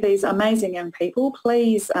for any of these amazing young people,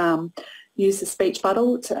 please use the speech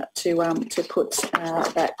bubble to put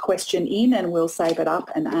that question in, and we'll save it up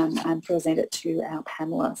and present it to our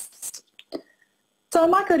panellists. So I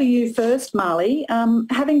might go to you first, Marley.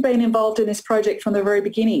 Having been involved in this project from the very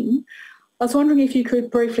beginning, I was wondering if you could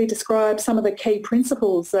briefly describe some of the key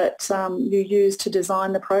principles that you used to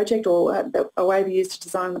design the project, or that AWAVA used to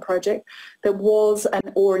design the project, that was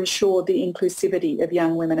or ensured the inclusivity of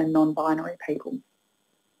young women and non-binary people.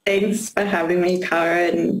 Thanks for having me,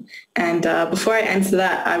 Karen. And before I answer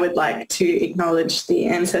that, I would like to acknowledge the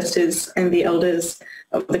ancestors and the elders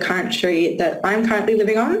of the country that I'm currently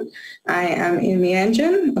living on. I am in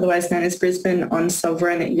Meanjin, otherwise known as Brisbane, on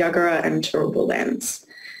sovereign Yagara and Turrbal lands.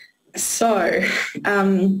 So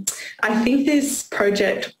I think this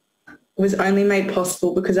project was only made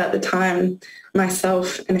possible because at the time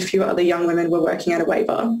myself and a few other young women were working at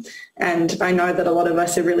AWAVA, and I know that a lot of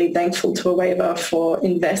us are really thankful to AWAVA for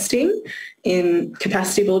investing in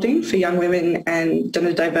capacity building for young women and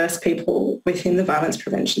gender diverse people within the violence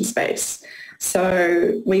prevention space.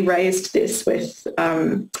 So we raised this with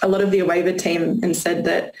a lot of the AWAVA team and said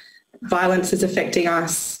that violence is affecting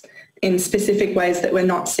us in specific ways that we're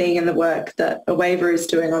not seeing in the work that AWAVA is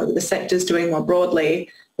doing or the sector's doing more broadly.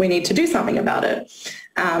 We need to do something about it.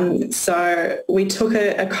 So we took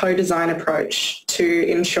a co-design approach to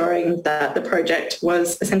ensuring that the project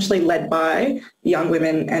was essentially led by young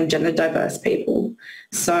women and gender diverse people.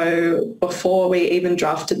 So before we even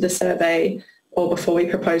drafted the survey, or before we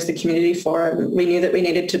proposed the community forum, we knew that we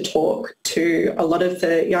needed to talk to a lot of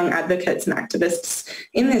the young advocates and activists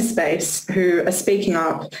in this space who are speaking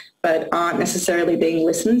up but aren't necessarily being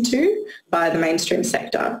listened to by the mainstream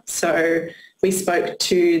sector. So we spoke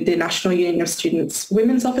to the National Union of Students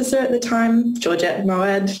Women's Officer at the time, Georgette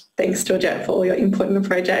Moad. Thanks, Georgette, for all your input in the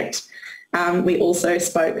project. We also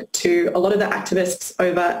spoke to a lot of the activists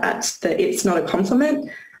over at the It's Not a Compliment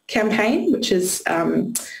campaign, which is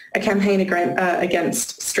a campaign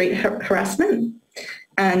against street harassment.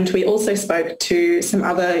 And we also spoke to some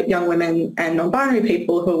other young women and non-binary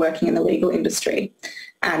people who are working in the legal industry.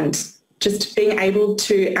 And just being able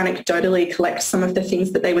to anecdotally collect some of the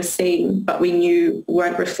things that they were seeing but we knew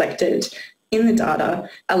weren't reflected in the data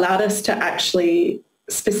allowed us to actually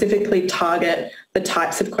specifically target the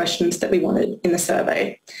types of questions that we wanted in the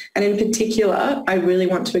survey. And in particular, I really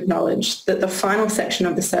want to acknowledge that the final section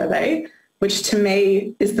of the survey, which to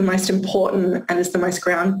me is the most important and is the most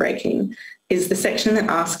groundbreaking, is the section that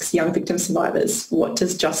asks young victim survivors, what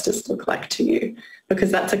does justice look like to you?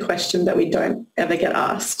 Because that's a question that we don't ever get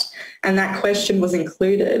asked. And that question was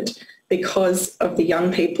included because of the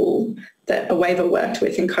young people that AWAVA worked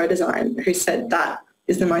with in co-design who said that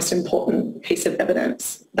is the most important piece of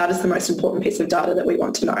evidence. That is the most important piece of data that we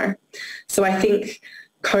want to know. So I think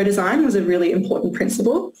co-design was a really important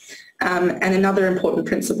principle. And another important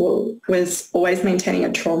principle was always maintaining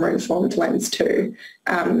a trauma-informed lens too.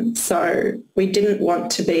 So we didn't want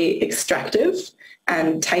to be extractive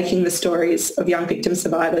and taking the stories of young victim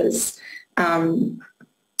survivors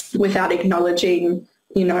without acknowledging,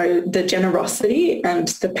 you know, the generosity and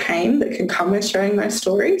the pain that can come with sharing those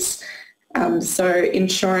stories. So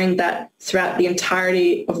ensuring that throughout the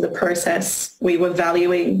entirety of the process, we were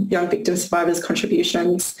valuing young victim survivors'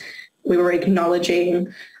 contributions. We were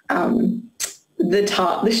acknowledging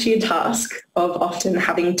the sheer task of often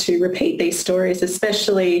having to repeat these stories,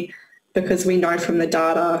 especially because we know from the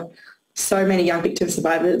data so many young victim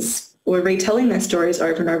survivors were retelling their stories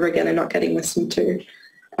over and over again and not getting listened to.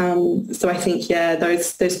 So I think, yeah,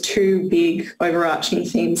 those two big overarching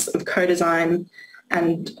themes of co-design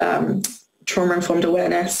and trauma-informed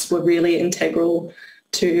awareness were really integral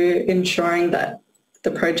to ensuring that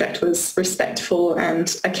the project was respectful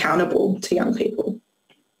and accountable to young people.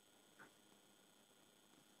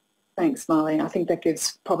 Thanks, Marlene. I think that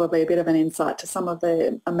gives probably a bit of an insight to some of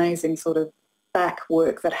the amazing sort of back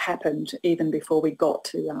work that happened even before we got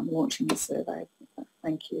to launching the survey.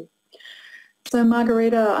 Thank you. So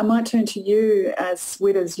Margarita, I might turn to you as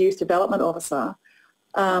WIDA's Youth Development Officer.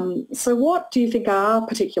 So what do you think are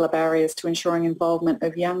particular barriers to ensuring involvement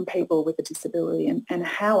of young people with a disability, and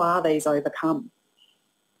how are these overcome?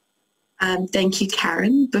 Thank you,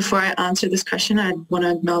 Karen. Before I answer this question, I want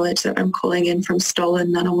to acknowledge that I'm calling in from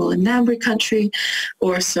stolen Ngunnawal and Ngambri country,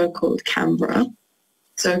 or so-called Canberra.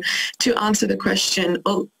 So to answer the question,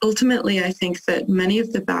 ultimately I think that many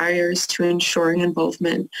of the barriers to ensuring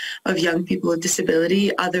involvement of young people with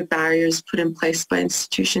disability are the barriers put in place by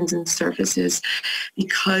institutions and services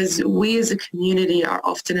because we as a community are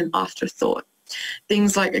often an afterthought.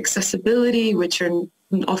 Things like accessibility, which are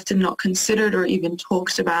often not considered or even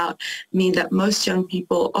talked about, mean that most young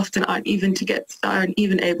people often aren't even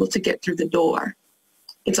able to get through the door.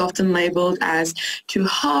 It's often labelled as too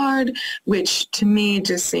hard, which to me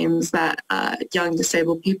just seems that young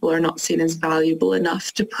disabled people are not seen as valuable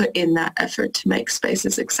enough to put in that effort to make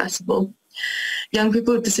spaces accessible. Young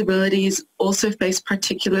people with disabilities also face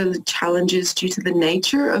particular challenges due to the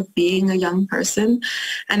nature of being a young person,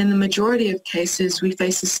 and in the majority of cases we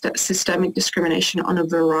face systemic discrimination on a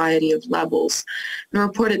variety of levels. The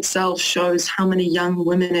report itself shows how many young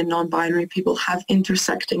women and non-binary people have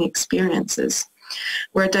intersecting experiences.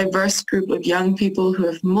 We're a diverse group of young people who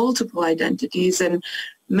have multiple identities, and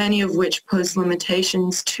many of which pose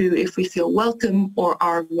limitations to if we feel welcome or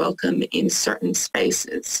are welcome in certain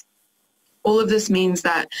spaces. All of this means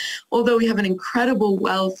that although we have an incredible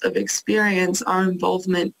wealth of experience, our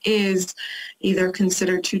involvement is either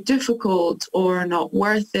considered too difficult or not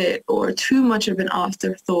worth it or too much of an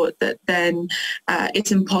afterthought that then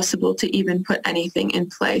it's impossible to even put anything in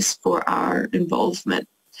place for our involvement.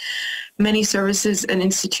 Many services and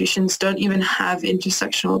institutions don't even have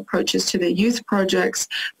intersectional approaches to their youth projects,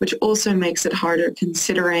 which also makes it harder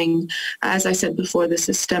considering, as I said before, the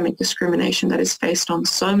systemic discrimination that is faced on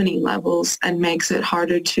so many levels and makes it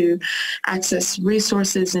harder to access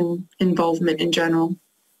resources and involvement in general.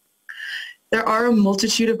 There are a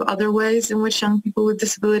multitude of other ways in which young people with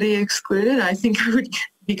disability are excluded. I think I would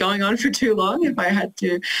be going on for too long if I had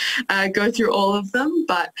to go through all of them,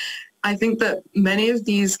 but I think that many of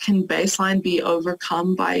these can baseline be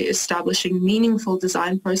overcome by establishing meaningful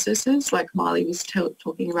design processes, like Marley was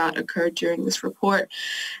talking about occurred during this report,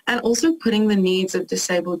 and also putting the needs of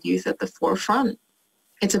disabled youth at the forefront.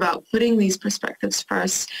 It's about putting these perspectives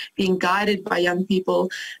first, being guided by young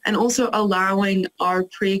people, and also allowing our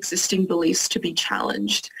pre-existing beliefs to be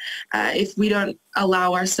challenged. If we don't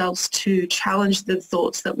allow ourselves to challenge the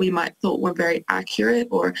thoughts that we might thought were very accurate,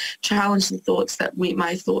 or challenge the thoughts that we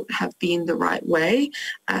might thought have been the right way,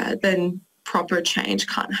 then proper change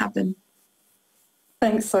can't happen.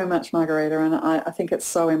 Thanks so much, Margarita, and I think it's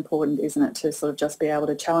so important, isn't it, to sort of just be able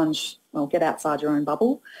to challenge, well, get outside your own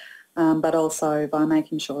bubble, but also by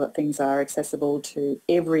making sure that things are accessible to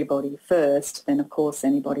everybody first, then of course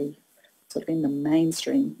anybody sort of in the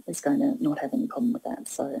mainstream is going to not have any problem with that.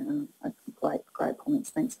 So great points,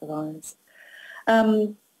 thanks for those.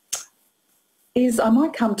 I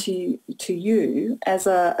might come to you as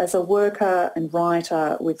a worker and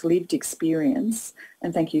writer with lived experience,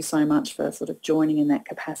 and thank you so much for sort of joining in that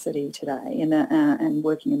capacity today and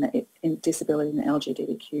working in disability in the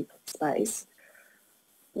LGBTQ space.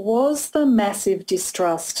 Was the massive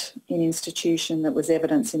distrust in institution that was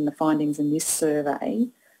evidenced in the findings in this survey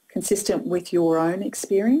consistent with your own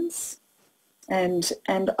experience? And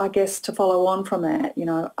I guess to follow on from that, you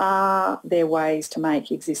know, are there ways to make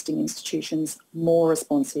existing institutions more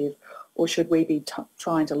responsive, or should we be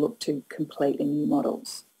trying to look to completely new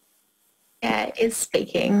models? Yeah, it is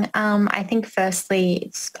speaking. I think firstly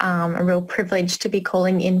it's a real privilege to be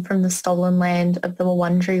calling in from the stolen land of the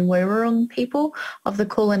Wurundjeri Wurrung people of the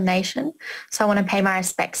Kulin Nation. So I want to pay my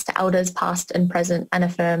respects to elders past and present and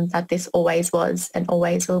affirm that this always was and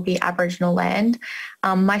always will be Aboriginal land.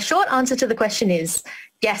 My short answer to the question is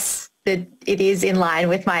yes, that it is in line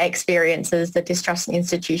with my experiences, the distrust in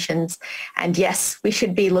institutions, and yes, we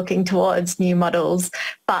should be looking towards new models.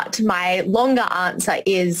 But my longer answer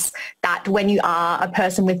is that when you are a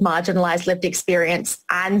person with marginalised lived experience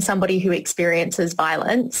and somebody who experiences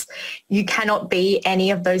violence, you cannot be any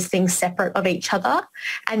of those things separate of each other,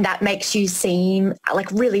 and that makes you seem like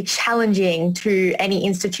really challenging to any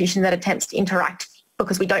institution that attempts to interact,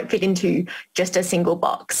 because we don't fit into just a single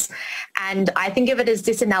box. And I think of it as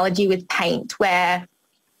this analogy with paint where,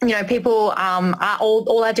 you know, people are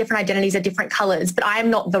all our different identities are different colours, but I am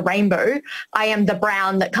not the rainbow. I am the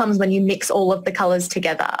brown that comes when you mix all of the colours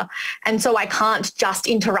together. And so I can't just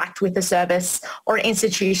interact with a service or an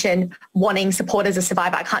institution wanting support as a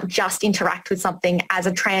survivor. I can't just interact with something as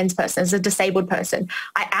a trans person, as a disabled person.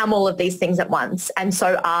 I am all of these things at once, and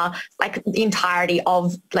so are like the entirety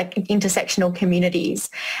of like intersectional communities.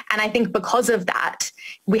 And I think because of that,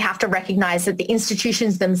 we have to recognise that the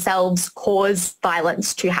institutions themselves cause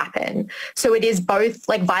violence to happen. So it is both,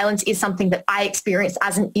 like, violence is something that I experience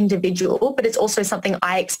as an individual, but it's also something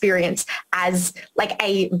I experience as like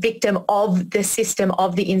a victim of the system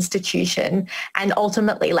of the institution. And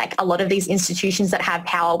ultimately, like, a lot of these institutions that have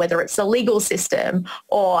power, whether it's the legal system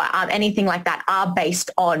or anything like that, are based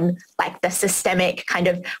on like the systemic kind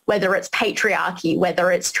of, whether it's patriarchy, whether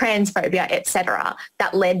it's transphobia, etc.,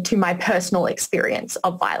 that led to my personal experience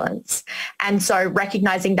of violence. And so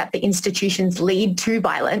recognizing that the institutions lead to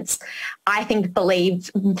violence, I think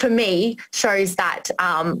for me, shows that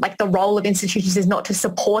like the role of institutions is not to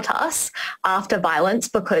support us after violence,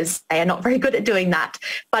 because they are not very good at doing that,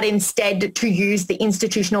 but instead to use the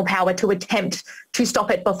institutional power to attempt to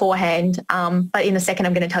stop it beforehand. But in a second,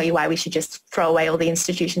 I'm going to tell you why we should just throw away all the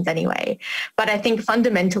institutions anyway. But I think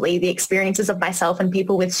fundamentally the experiences of myself and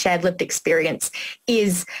people with shared lived experience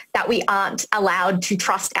is that we aren't allowed to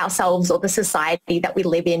trust ourselves or the society that we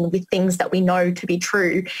live in with things that we know to be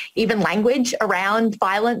true. Even language around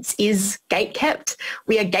violence is gatekept.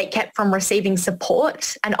 We are gatekept from receiving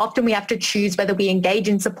support, and often we have to choose whether we engage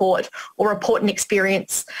in support or report an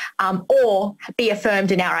experience or be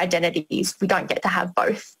affirmed in our identities. We don't get to have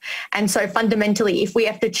both. And so fundamentally, if we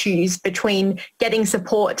have to choose between getting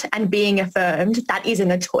support and being affirmed, that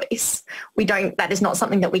isn't a choice. That is not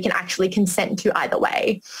something that we can actually consent to either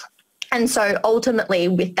way. And so ultimately,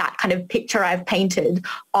 with that kind of picture I've painted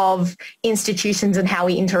of institutions and how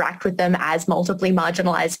we interact with them as multiply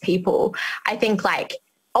marginalised people, I think like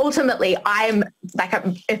ultimately I'm like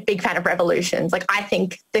a big fan of revolutions. Like, I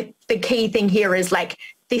think the key thing here is like,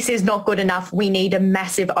 this is not good enough. We need a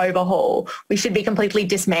massive overhaul. We should be completely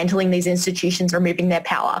dismantling these institutions, removing their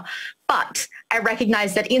power. But I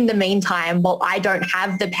recognise that in the meantime, while I don't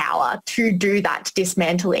have the power to do that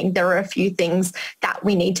dismantling, there are a few things that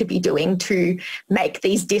we need to be doing to make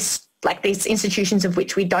these like these institutions of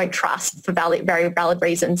which we don't trust for very valid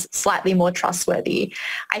reasons, slightly more trustworthy.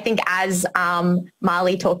 I think as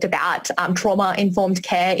Marley talked about, trauma-informed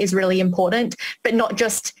care is really important, but not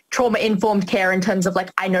just trauma-informed care in terms of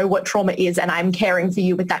like, I know what trauma is and I'm caring for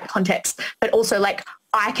you with that context, but also like,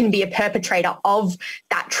 I can be a perpetrator of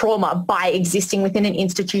that trauma by existing within an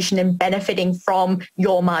institution and benefiting from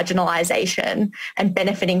your marginalisation and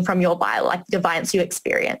benefiting from your the violence you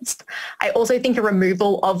experienced. I also think a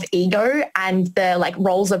removal of ego and the like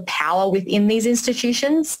roles of power within these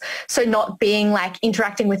institutions. So not being like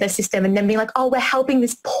interacting with a system and then being like, oh, we're helping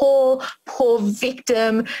this poor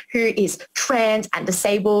victim who is trans and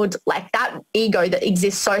disabled. Like that ego that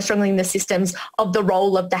exists so strongly in the systems of the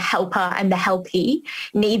role of the helper and the helpee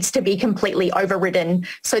needs to be completely overridden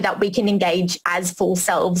so that we can engage as full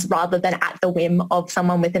selves rather than at the whim of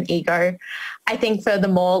someone with an ego. I think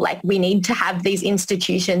furthermore, like we need to have these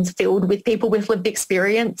institutions filled with people with lived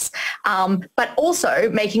experience, but also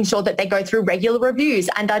making sure that they go through regular reviews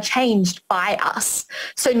and are changed by us.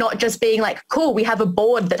 So not just being like, cool, we have a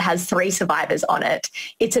board that has 3 survivors on it.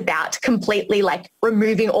 It's about completely like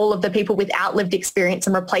removing all of the people without lived experience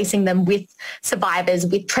and replacing them with survivors,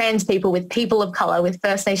 with trans people, with people of colour, with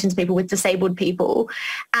First Nations people, with disabled people,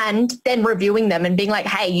 and then reviewing them and being like,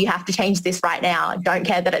 hey, you have to change this right now. Don't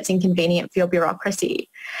care that it's inconvenient for your bureaucracy.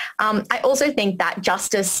 I also think that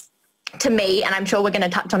justice, to me, and I'm sure we're going to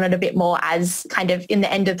touch on it a bit more as kind of in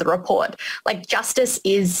the end of the report, like justice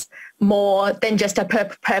is more than just a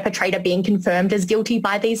perpetrator being confirmed as guilty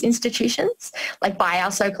by these institutions, like by our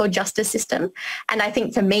so-called justice system. And I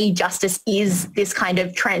think for me, justice is this kind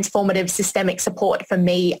of transformative systemic support for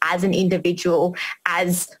me as an individual,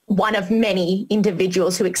 as one of many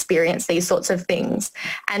individuals who experience these sorts of things.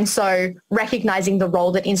 And so recognising the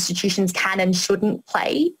role that institutions can and shouldn't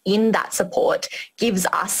play in that support gives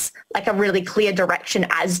us like a really clear direction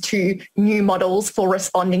as to new models for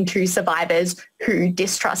responding to survivors who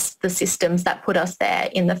distrust the systems that put us there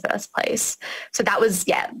in the first place. So that was,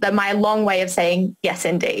 my long way of saying yes,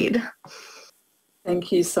 indeed.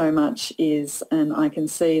 Thank you so much, Iz, and I can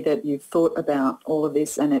see that you've thought about all of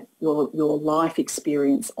this and your life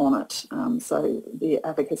experience on it. So the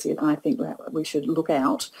advocacy, I think that we should look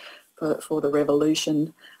out for the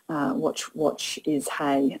revolution. Watch Iz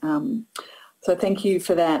Hay. So thank you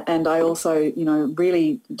for that. And I also,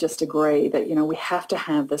 really just agree that, we have to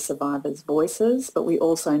have the survivors' voices, but we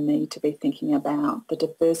also need to be thinking about the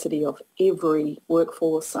diversity of every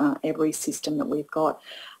workforce, every system that we've got.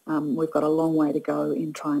 We've got a long way to go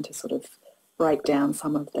in trying to sort of break down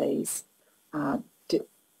some of these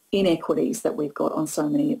inequities that we've got on so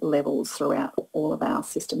many levels throughout all of our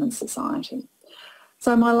system and society.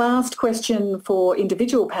 So my last question for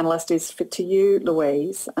individual panellists is to you,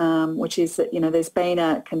 Louise, which is that, there's been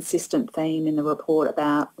a consistent theme in the report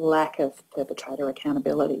about lack of perpetrator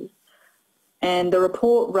accountability. And the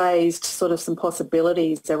report raised sort of some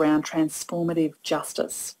possibilities around transformative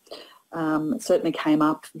justice. It certainly came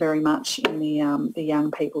up very much in the Young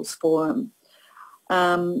People's Forum.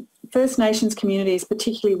 First Nations communities,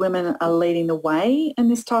 particularly women, are leading the way in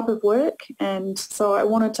this type of work. And so I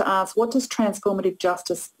wanted to ask, what does transformative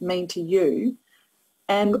justice mean to you?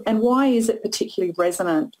 And why is it particularly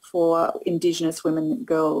resonant for Indigenous women,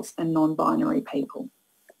 girls and non-binary people?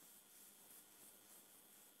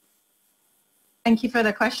 Thank you for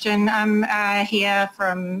the question. I'm here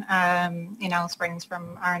from in Alice Springs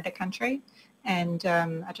from Aranda Country, and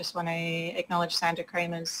I just want to acknowledge Sandra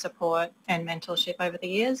Creamer's support and mentorship over the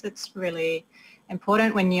years. It's really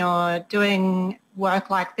important when you're doing work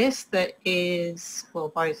like this that is, well,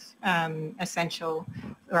 both essential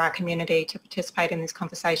for our community to participate in these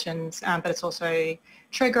conversations, but it's also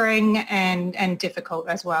triggering and difficult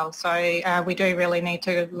as well. So we do really need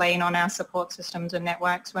to lean on our support systems and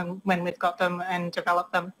networks when we've got them and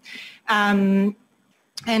develop them. And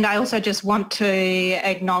I also just want to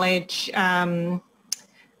acknowledge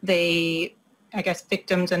the, I guess,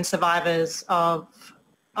 victims and survivors of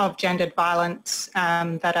gendered violence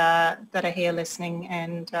that are here listening,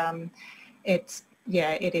 and it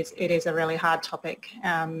is a really hard topic,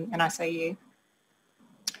 and I say you.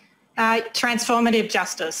 Transformative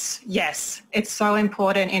justice, yes, it's so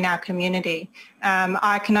important in our community.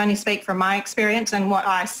 I can only speak from my experience and what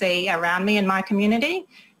I see around me in my community.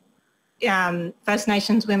 First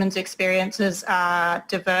Nations women's experiences are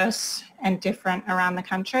diverse and different around the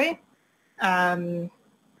country.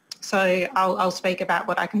 So I'll speak about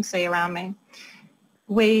what I can see around me.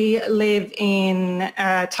 We live in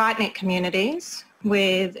tight-knit communities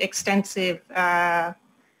with extensive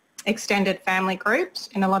extended family groups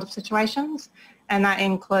in a lot of situations, and that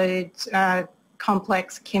includes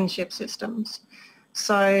complex kinship systems.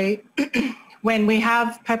 So when we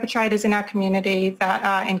have perpetrators in our community that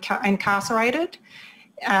are incarcerated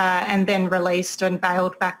and then released and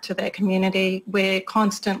bailed back to their community, we're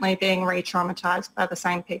constantly being re-traumatised by the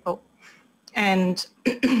same people. And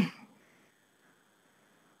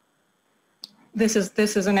this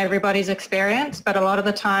isn't everybody's experience, but a lot of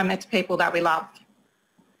the time it's people that we love.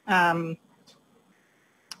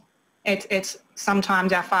 It's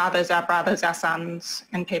sometimes our fathers, our brothers, our sons,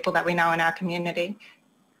 and people that we know in our community.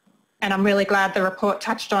 And I'm really glad the report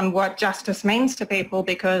touched on what justice means to people,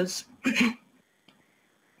 because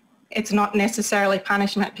it's not necessarily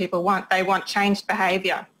punishment people want. They want changed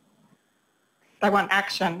behaviour. They want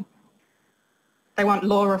action. They want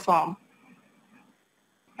law reform.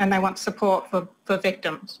 And they want support for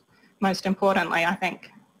victims, most importantly, I think,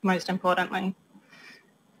 most importantly.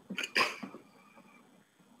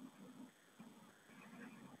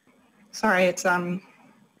 Sorry, it's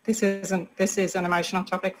this is an emotional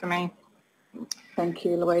topic for me. Thank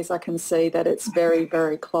you, Louise. I can see that it's very,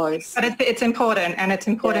 very close. But it's important, and it's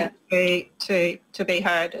important to be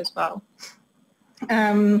heard as well.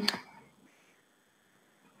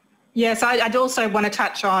 Yes, I'd also want to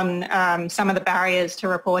touch on some of the barriers to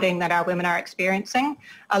reporting that our women are experiencing.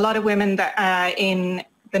 A lot of women that are in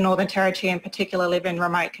the Northern Territory in particular live in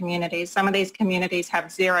remote communities. Some of these communities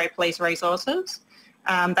have zero police resources.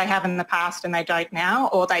 They have in the past and they don't now,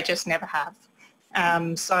 or they just never have.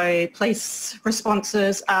 So police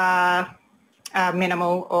responses are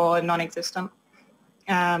minimal or non-existent,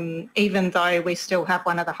 even though we still have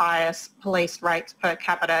one of the highest police rates per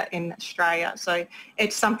capita in Australia. So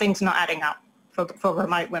something's not adding up for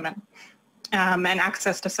remote women. And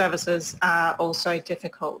access to services are also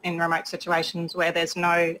difficult in remote situations where there's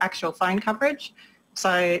no actual phone coverage.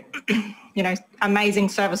 So, you know, amazing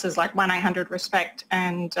services like 1-800-RESPECT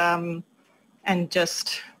and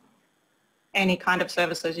just any kind of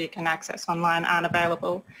services you can access online aren't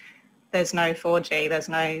available. There's no 4G,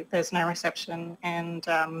 there's no reception, and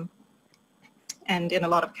in a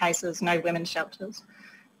lot of cases, no women's shelters.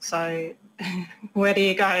 So where do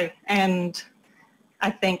you go? And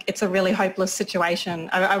I think it's a really hopeless situation.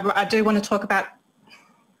 I do want to talk about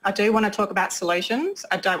solutions.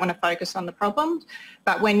 I don't want to focus on the problems.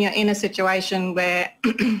 But when you're in a situation where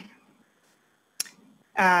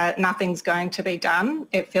nothing's going to be done,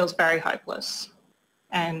 it feels very hopeless.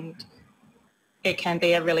 And it can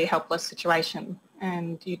be a really helpless situation.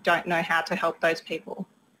 And you don't know how to help those people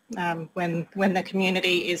when the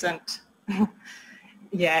community isn't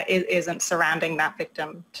surrounding that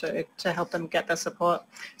victim to help them get the support.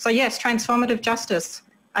 So yes, transformative justice.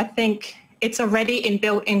 I think it's already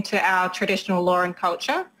inbuilt into our traditional law and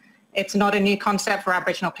culture. It's not a new concept for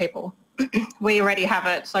Aboriginal people. We already have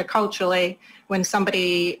it. So culturally, when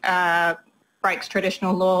somebody breaks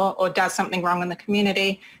traditional law or does something wrong in the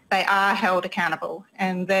community, they are held accountable,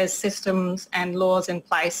 and there's systems and laws in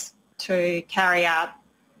place to carry out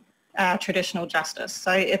traditional justice.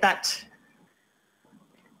 So that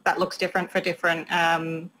looks different for different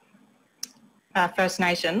First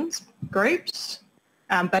Nations groups.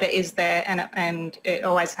 But it is there, and it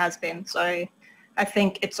always has been. So I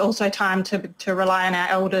think it's also time to rely on our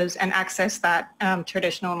elders and access that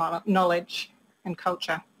traditional knowledge and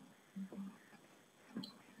culture.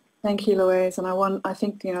 Thank you, Louise. And I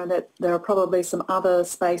think, you know, that there are probably some other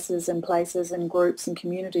spaces and places and groups and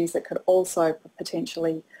communities that could also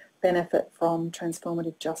potentially benefit from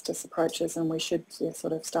transformative justice approaches, and we should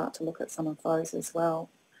sort of start to look at some of those as well.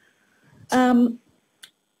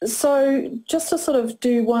 So just to sort of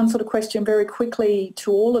do one sort of question very quickly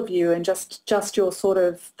to all of you, and just your sort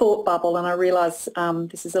of thought bubble, and I realise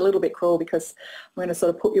this is a little bit cruel because I'm going to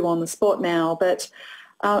sort of put you on the spot now, but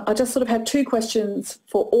I just sort of have two questions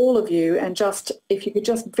for all of you, and just if you could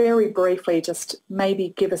just very briefly just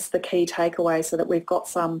maybe give us the key takeaways so that we've got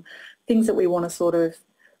some things that we want to sort of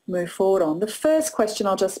move forward on. The first question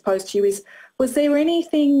I'll just pose to you is, was there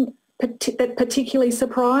anything that particularly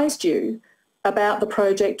surprised you about the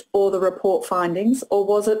project or the report findings, or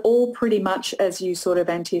was it all pretty much as you sort of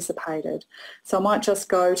anticipated? So I might just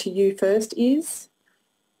go to you first, Iz.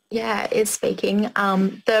 Yeah, Iz speaking.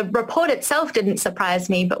 The report itself didn't surprise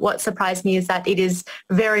me, but what surprised me is that it is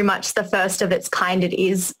very much the first of its kind. It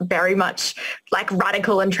is very much like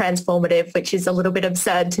radical and transformative, which is a little bit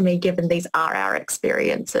absurd to me given these are our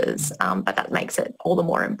experiences, but that makes it all the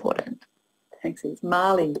more important. Thanks, Iz.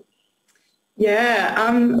 Marley.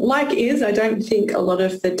 Yeah, like Iz, I don't think a lot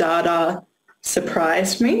of the data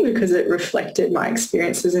surprised me because it reflected my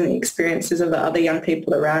experiences and the experiences of the other young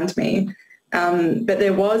people around me. But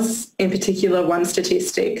there was in particular one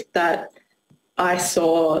statistic that I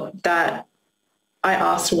saw that I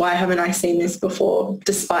asked, why haven't I seen this before,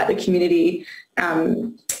 despite the community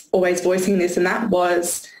always voicing this? And that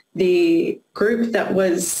was the group that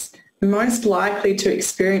was most likely to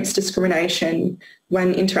experience discrimination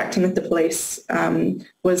when interacting with the police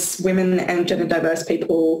was women and gender diverse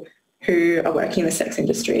people who are working in the sex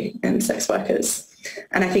industry and sex workers.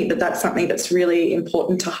 And I think that that's something that's really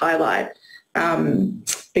important to highlight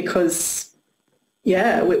because,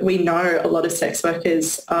 yeah, we know a lot of sex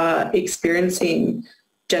workers are experiencing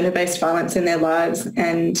gender-based violence in their lives,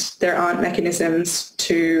 and there aren't mechanisms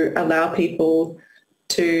to allow people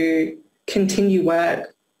to continue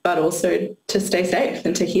work, but also to stay safe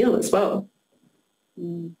and to heal as well.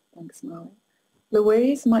 Thanks, Molly.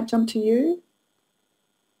 Louise, might jump to you.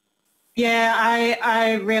 Yeah,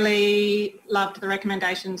 I really loved the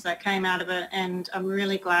recommendations that came out of it, and I'm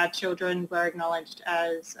really glad children were acknowledged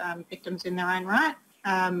as victims in their own right.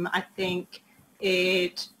 I think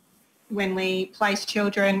when we place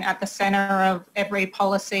children at the centre of every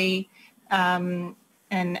policy and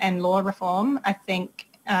law reform, I think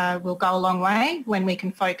will go a long way when we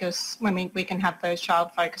can focus, when we can have those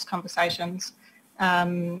child-focused conversations.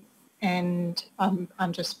 And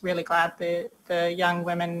I'm just really glad the Young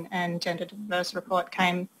Women and Gender Diverse report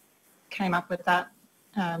came up with that.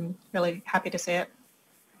 Really happy to see it.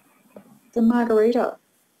 So Margarita.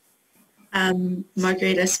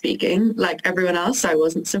 Margarita speaking. Like everyone else, I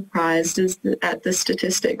wasn't surprised at the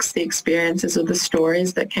statistics, the experiences, or the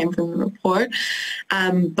stories that came from the report,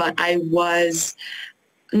 but I was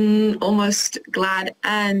almost glad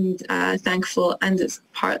and thankful and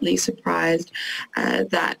partly surprised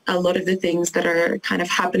that a lot of the things that are kind of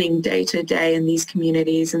happening day to day in these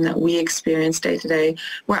communities and that we experience day to day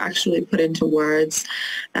were actually put into words.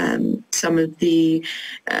 Some of the,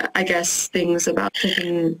 I guess, things about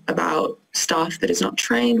thinking about staff that is not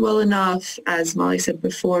trained well enough, as Molly said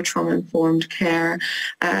before, trauma-informed care,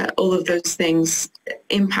 all of those things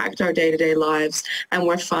impact our day-to-day lives, and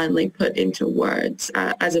we're finally put into words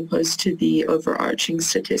as opposed to the overarching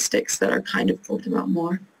statistics that are kind of talked about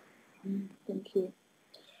more. Thank you.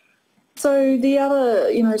 So the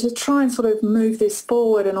other, to try and sort of move this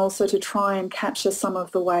forward and also to try and capture some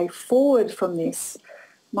of the way forward from this,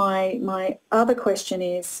 my other question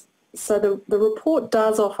is, so the report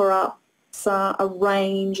does offer up a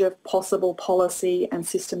range of possible policy and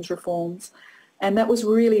systems reforms, and that was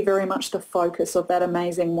really very much the focus of that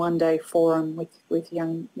amazing one-day forum with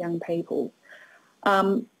young people.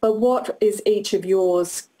 But what is each of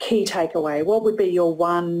yours key takeaway? What would be your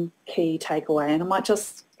one key takeaway? And I might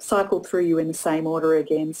just cycle through you in the same order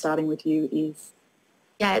again, starting with you, Iz.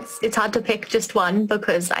 Yeah, it's hard to pick just one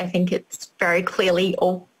because I think it's very clearly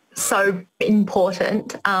all so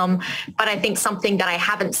important, but I think something that I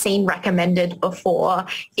haven't seen recommended before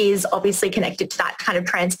is obviously connected to that kind of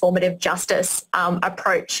transformative justice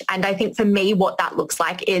approach. And I think for me what that looks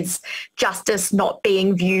like is justice not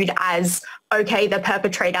being viewed as, okay, the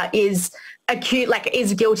perpetrator is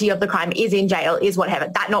is guilty of the crime, is in jail, is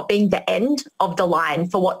whatever, that not being the end of the line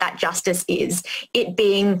for what that justice is, it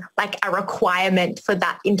being like a requirement for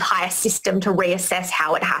that entire system to reassess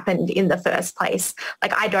how it happened in the first place.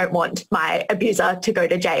 Like, I don't want my abuser to go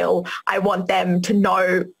to jail. I want them to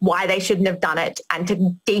know why they shouldn't have done it and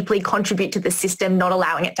to deeply contribute to the system, not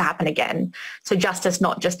allowing it to happen again. So justice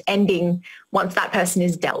not just ending once that person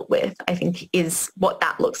is dealt with, I think is what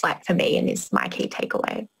that looks like for me and is my key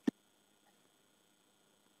takeaway.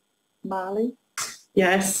 Marley?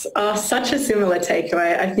 Yes, such a similar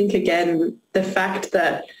takeaway. I think, again, the fact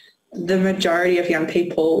that the majority of young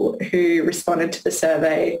people who responded to the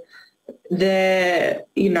survey, their,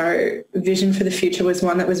 vision for the future was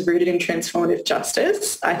one that was rooted in transformative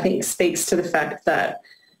justice, I think speaks to the fact that,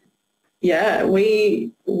 yeah,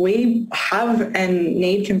 we have and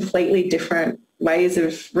need completely different ways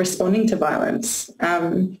of responding to violence.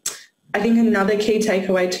 I think another key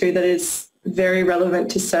takeaway too that is very relevant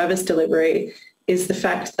to service delivery is the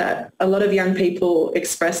fact that a lot of young people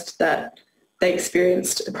expressed that they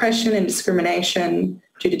experienced oppression and discrimination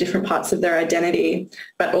due to different parts of their identity,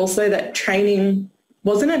 but also that training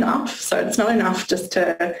wasn't enough. So it's not enough just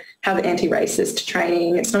to have anti-racist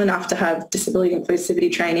training. It's not enough to have disability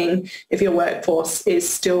inclusivity training if your workforce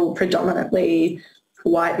is still predominantly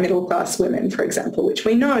white middle-class women, for example, which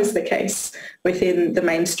we know is the case within the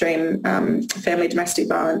mainstream family domestic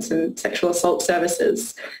violence and sexual assault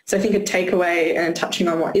services. So I think a takeaway, and touching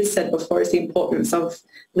on what is said before, is the importance of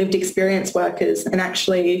lived experience workers and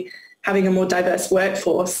actually having a more diverse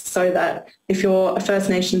workforce so that if you're a First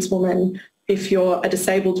Nations woman if you're a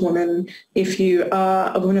disabled woman, if you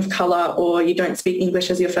are a woman of colour or you don't speak English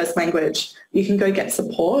as your first language, you can go get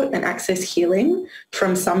support and access healing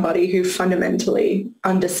from somebody who fundamentally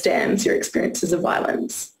understands your experiences of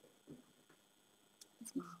violence.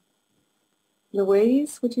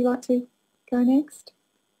 Louise, would you like to go next?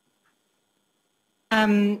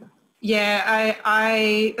 Yeah,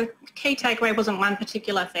 the key takeaway wasn't one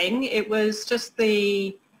particular thing. It was just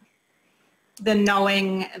the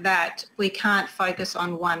knowing that we can't focus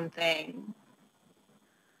on one thing.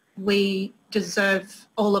 We deserve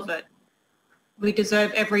all of it. We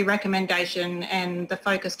deserve every recommendation and the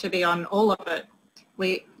focus to be on all of it.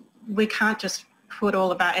 We can't just put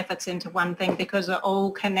all of our efforts into one thing because it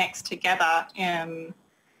all connects together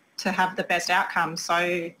to have the best outcome.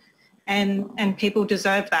 So, and people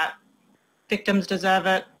deserve that. Victims deserve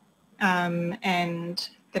it, and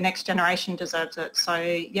the next generation deserves it. So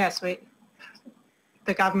yes,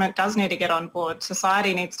 the government does need to get on board.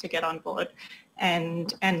 Society needs to get on board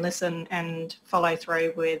and listen and follow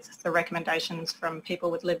through with the recommendations from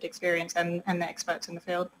people with lived experience and the experts in the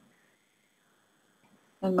field.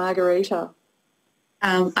 And Margarita?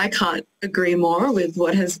 I can't agree more with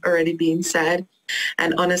what has already been said.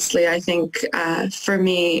 And honestly, I think for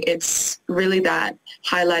me, it's really that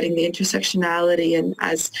highlighting the intersectionality, and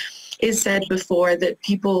as is said before, that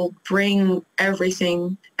people bring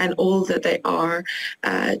everything and all that they are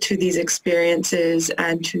to these experiences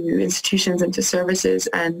and to institutions and to services,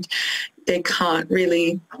 and we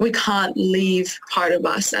can't leave part of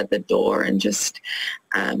us at the door and just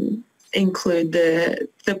include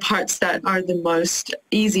the parts that are the most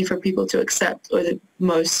easy for people to accept or the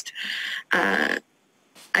most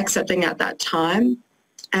accepting at that time.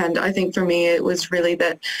 And I think for me it was really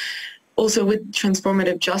that also with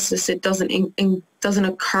transformative justice, it doesn't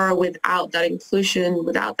occur without that inclusion,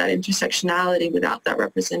 without that intersectionality, without that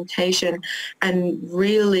representation. And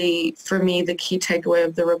really, for me, the key takeaway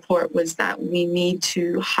of the report was that we need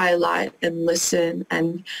to highlight and listen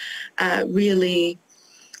and really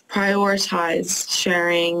prioritize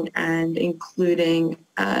sharing and including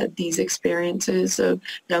these experiences of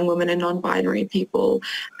young women and non-binary people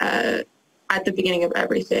at the beginning of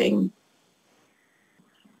everything.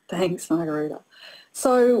 Thanks, Margarita.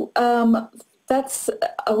 So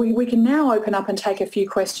we can now open up and take a few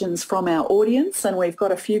questions from our audience, and we've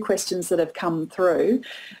got a few questions that have come through.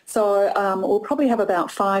 So we'll probably have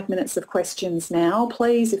about 5 minutes of questions now.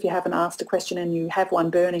 Please, if you haven't asked a question and you have one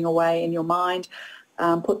burning away in your mind,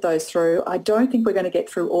 put those through. I don't think we're going to get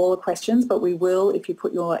through all the questions, but we will, if you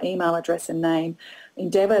put your email address and name,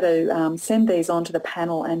 endeavour to send these on to the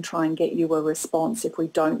panel and try and get you a response if we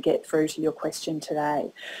don't get through to your question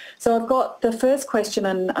today. So I've got the first question,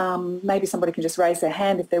 and maybe somebody can just raise their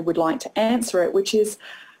hand if they would like to answer it, which is,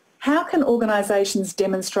 how can organisations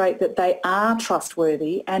demonstrate that they are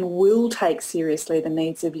trustworthy and will take seriously the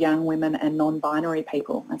needs of young women and non-binary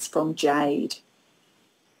people? That's from Jade.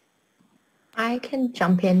 I can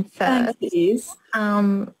jump in first. Thanks, Liz.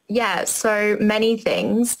 Yeah, so many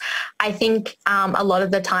things. I think a lot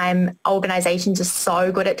of the time organisations are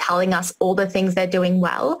so good at telling us all the things they're doing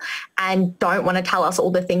well and don't want to tell us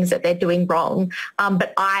all the things that they're doing wrong.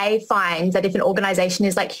 But I find that if an organisation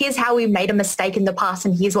is like, here's how we made a mistake in the past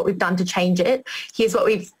and here's what we've done to change it, here's what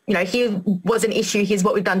we've, here was an issue, here's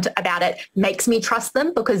what we've done about it, makes me trust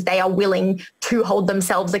them because they are willing to hold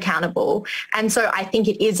themselves accountable. And so I think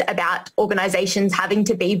it is about organisations having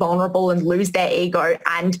to be vulnerable and lose their ego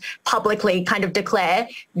and publicly kind of declare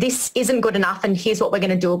this isn't good enough and here's what we're going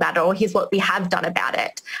to do about it, or here's what we have done about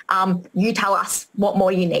it. You tell us what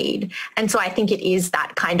more you need. And so I think it is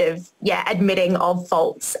that kind of, admitting of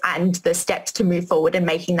faults and the steps to move forward and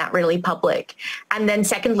making that really public. And then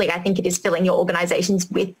secondly, I think it is filling your organisations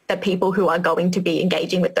with the people who are going to be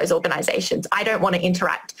engaging with those organisations. I don't want to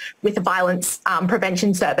interact with a violence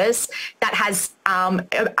prevention service that has a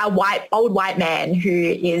old white man who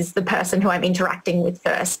is the person who I'm interacting with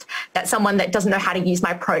first. That's someone that doesn't know how to use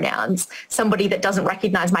my pronouns, somebody that doesn't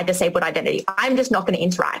recognise my disabled identity. I'm just not going to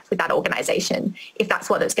interact with that organisation if that's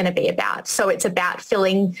what it's going to be about. So it's about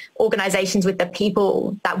filling organisations with the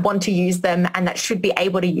people that want to use them and that should be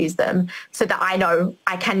able to use them, so that I know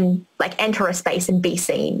I can enter a space and be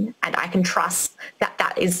seen and I can trust that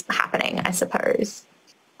that is happening, I suppose.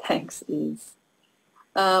 Thanks, Liz.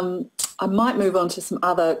 I might move on to some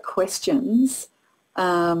other questions.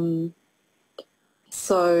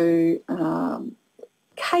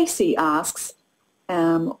 Casey asks,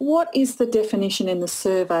 what is the definition in the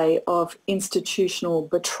survey of institutional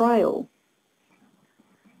betrayal?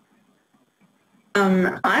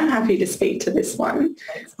 I'm happy to speak to this one.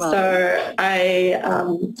 So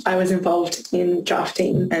I was involved in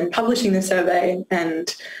drafting and publishing the survey,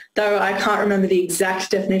 and though I can't remember the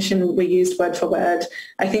exact definition we used word for word,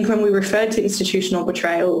 I think when we referred to institutional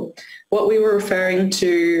betrayal, what we were referring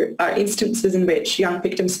to are instances in which young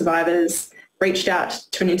victim survivors reached out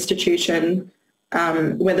to an institution,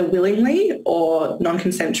 whether willingly or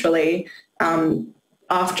non-consensually,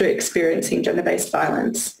 after experiencing gender-based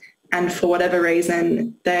violence. And for whatever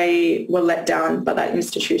reason, they were let down by that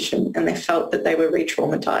institution and they felt that they were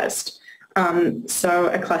re-traumatised. So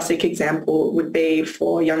a classic example would be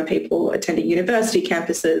for young people attending university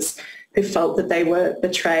campuses who felt that they were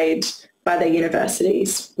betrayed by their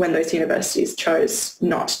universities when those universities chose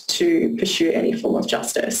not to pursue any form of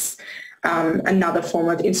justice. Another form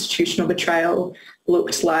of institutional betrayal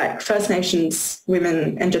looked like First Nations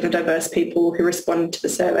women and gender diverse people who responded to the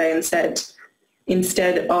survey and said,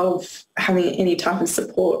 instead of having any type of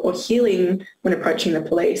support or healing when approaching the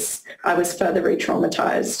police, I was further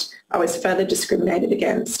re-traumatised, I was further discriminated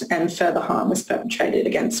against, and further harm was perpetrated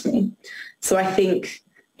against me. So I think,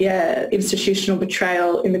 yeah, institutional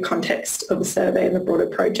betrayal in the context of the survey and the broader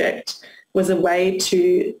project was a way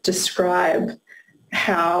to describe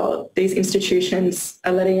how these institutions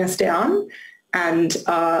are letting us down and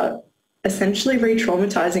are essentially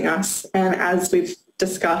re-traumatising us, and as we've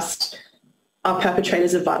discussed, are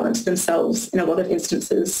perpetrators of violence themselves in a lot of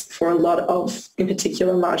instances for a lot of, in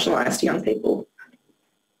particular, marginalised young people.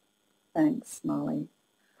 Thanks, Molly.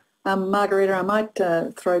 Margarita, I might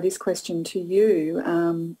throw this question to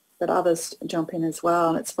you, but others jump in as well.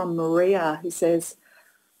 And it's from Maria, who says,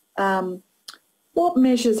 what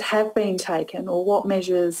measures have been taken or what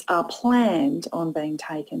measures are planned on being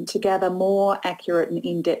taken to gather more accurate and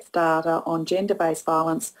in-depth data on gender-based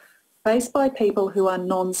violence faced by people who are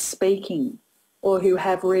non-speaking or who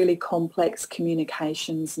have really complex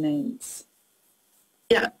communications needs?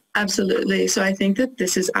 Yeah, absolutely. So I think that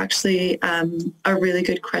this is actually a really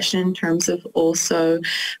good question in terms of also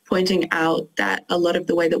pointing out that a lot of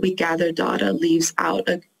the way that we gather data leaves out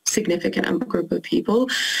a significant group of people.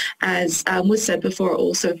 As was said before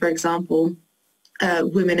also, for example,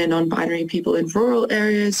 women and non-binary people in rural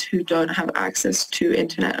areas who don't have access to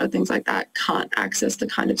internet or things like that can't access the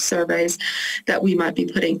kind of surveys that we might be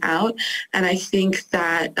putting out. And I think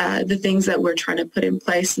that the things that we're trying to put in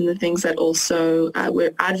place and the things that also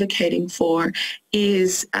we're advocating for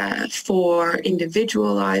is for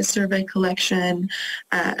individualized survey collection,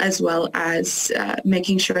 as well as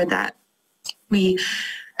making sure that we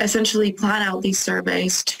essentially plan out these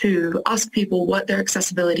surveys to ask people what their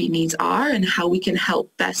accessibility needs are and how we can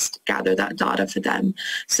help best gather that data for them.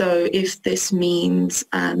 So if this means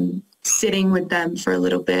sitting with them for a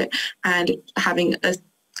little bit and having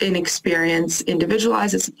an experience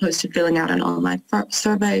individualized as opposed to filling out an online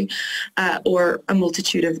survey, or a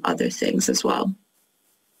multitude of other things as well.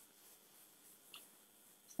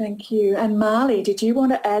 Thank you. And Marley, did you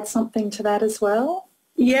want to add something to that as well?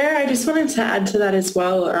 Yeah, I just wanted to add to that as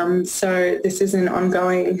well. So this is an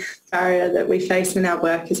ongoing barrier that we face in our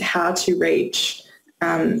work, is how to reach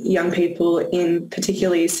young people in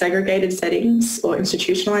particularly segregated settings or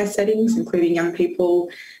institutionalised settings, including young people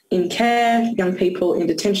in care, young people in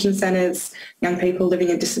detention centres, young people living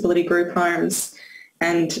in disability group homes.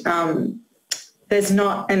 And there's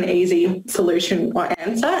not an easy solution or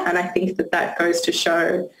answer. And I think that that goes to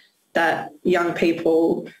show that young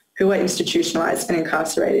people who are institutionalised and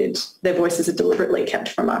incarcerated, their voices are deliberately kept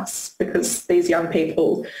from us, because these young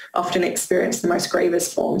people often experience the most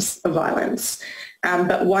grievous forms of violence.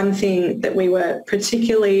 But one thing that we were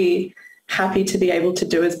particularly happy to be able to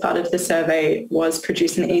do as part of the survey was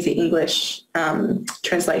produce an easy English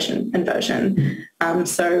translation and version.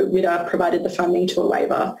 So WIDA provided the funding to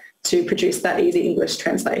AWAVA to produce that easy English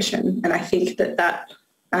translation. And I think that that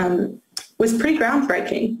was pretty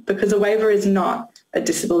groundbreaking, because AWAVA is not a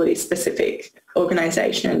disability-specific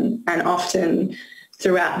organisation, and often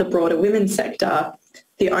throughout the broader women's sector,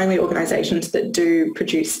 the only organisations that do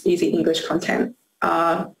produce easy English content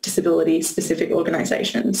are disability-specific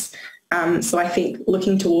organisations. So I think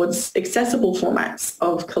looking towards accessible formats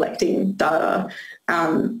of collecting data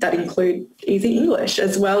that include easy English,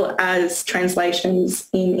 as well as translations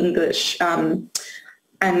in English and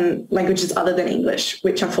languages other than English,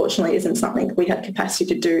 which unfortunately isn't something we had capacity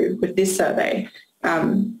to do with this survey.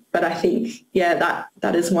 But I think, yeah,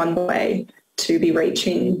 that is one way to be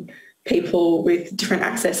reaching people with different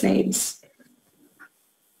access needs.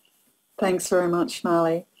 Thanks very much,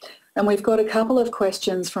 Marley. And we've got a couple of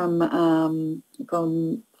questions from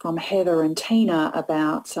Heather and Tina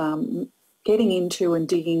about getting into and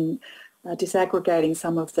digging disaggregating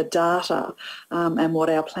some of the data and what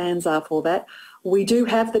our plans are for that. We do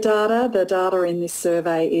have the data. The data in this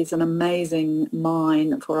survey is an amazing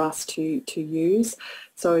mine for us to use.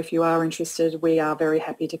 So if you are interested, we are very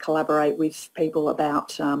happy to collaborate with people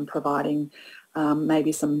about providing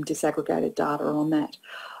maybe some disaggregated data on that.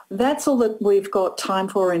 That's all that we've got time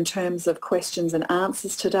for in terms of questions and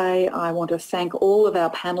answers today. I want to thank all of our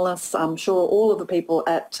panellists. I'm sure all of the people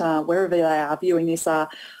at wherever they are viewing this are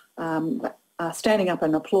standing up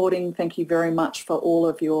and applauding. Thank you very much for all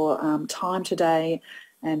of your time today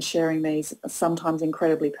and sharing these sometimes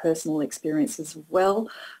incredibly personal experiences as well.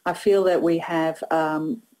 I feel that we have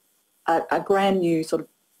a brand new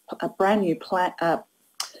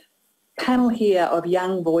panel here of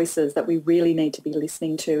young voices that we really need to be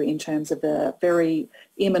listening to in terms of the very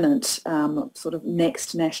imminent sort of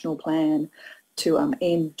next national plan to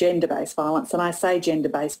end gender-based violence. And I say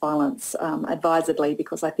gender-based violence advisedly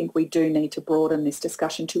because I think we do need to broaden this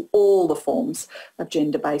discussion to all the forms of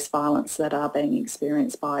gender-based violence that are being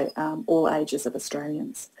experienced by all ages of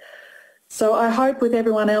Australians. So I hope with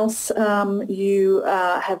everyone else you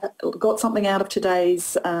have got something out of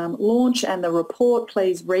today's launch and the report.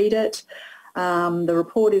 Please read it. The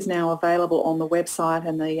report is now available on the website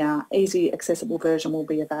and the easy accessible version will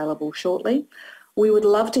be available shortly. We would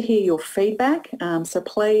love to hear your feedback, so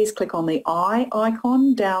please click on the eye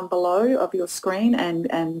icon down below of your screen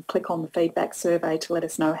and click on the feedback survey to let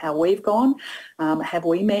us know how we've gone. Have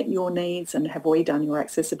we met your needs and have we done your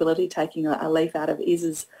accessibility, taking a leaf out of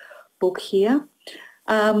Iz's book here.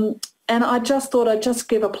 And I just thought I'd just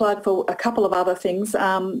give a plug for a couple of other things.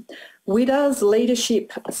 WIDA's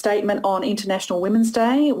leadership statement on International Women's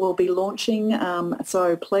Day will be launching,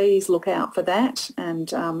 so please look out for that and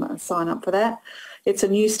sign up for that. It's a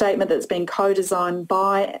new statement that's been co-designed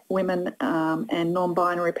by women and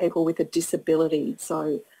non-binary people with a disability.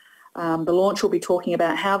 So the launch will be talking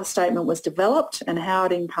about how the statement was developed and how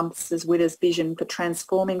it encompasses WIDA's vision for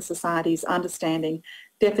transforming society's understanding,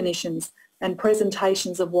 definitions and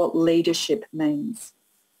presentations of what leadership means.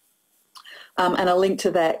 And a link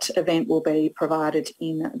to that event will be provided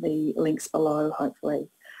in the links below, hopefully.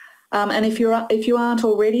 And if you aren't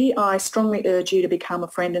already, I strongly urge you to become a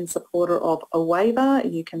friend and supporter of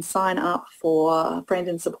AWAVA. You can sign up for friend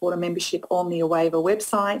and supporter membership on the AWAVA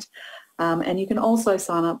website. And you can also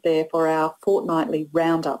sign up there for our fortnightly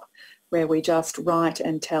roundup, where we just write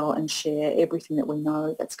and tell and share everything that we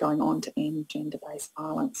know that's going on to end gender-based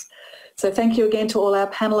violence. So thank you again to all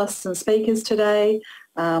our panellists and speakers today.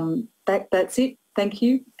 That's it. Thank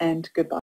you and goodbye.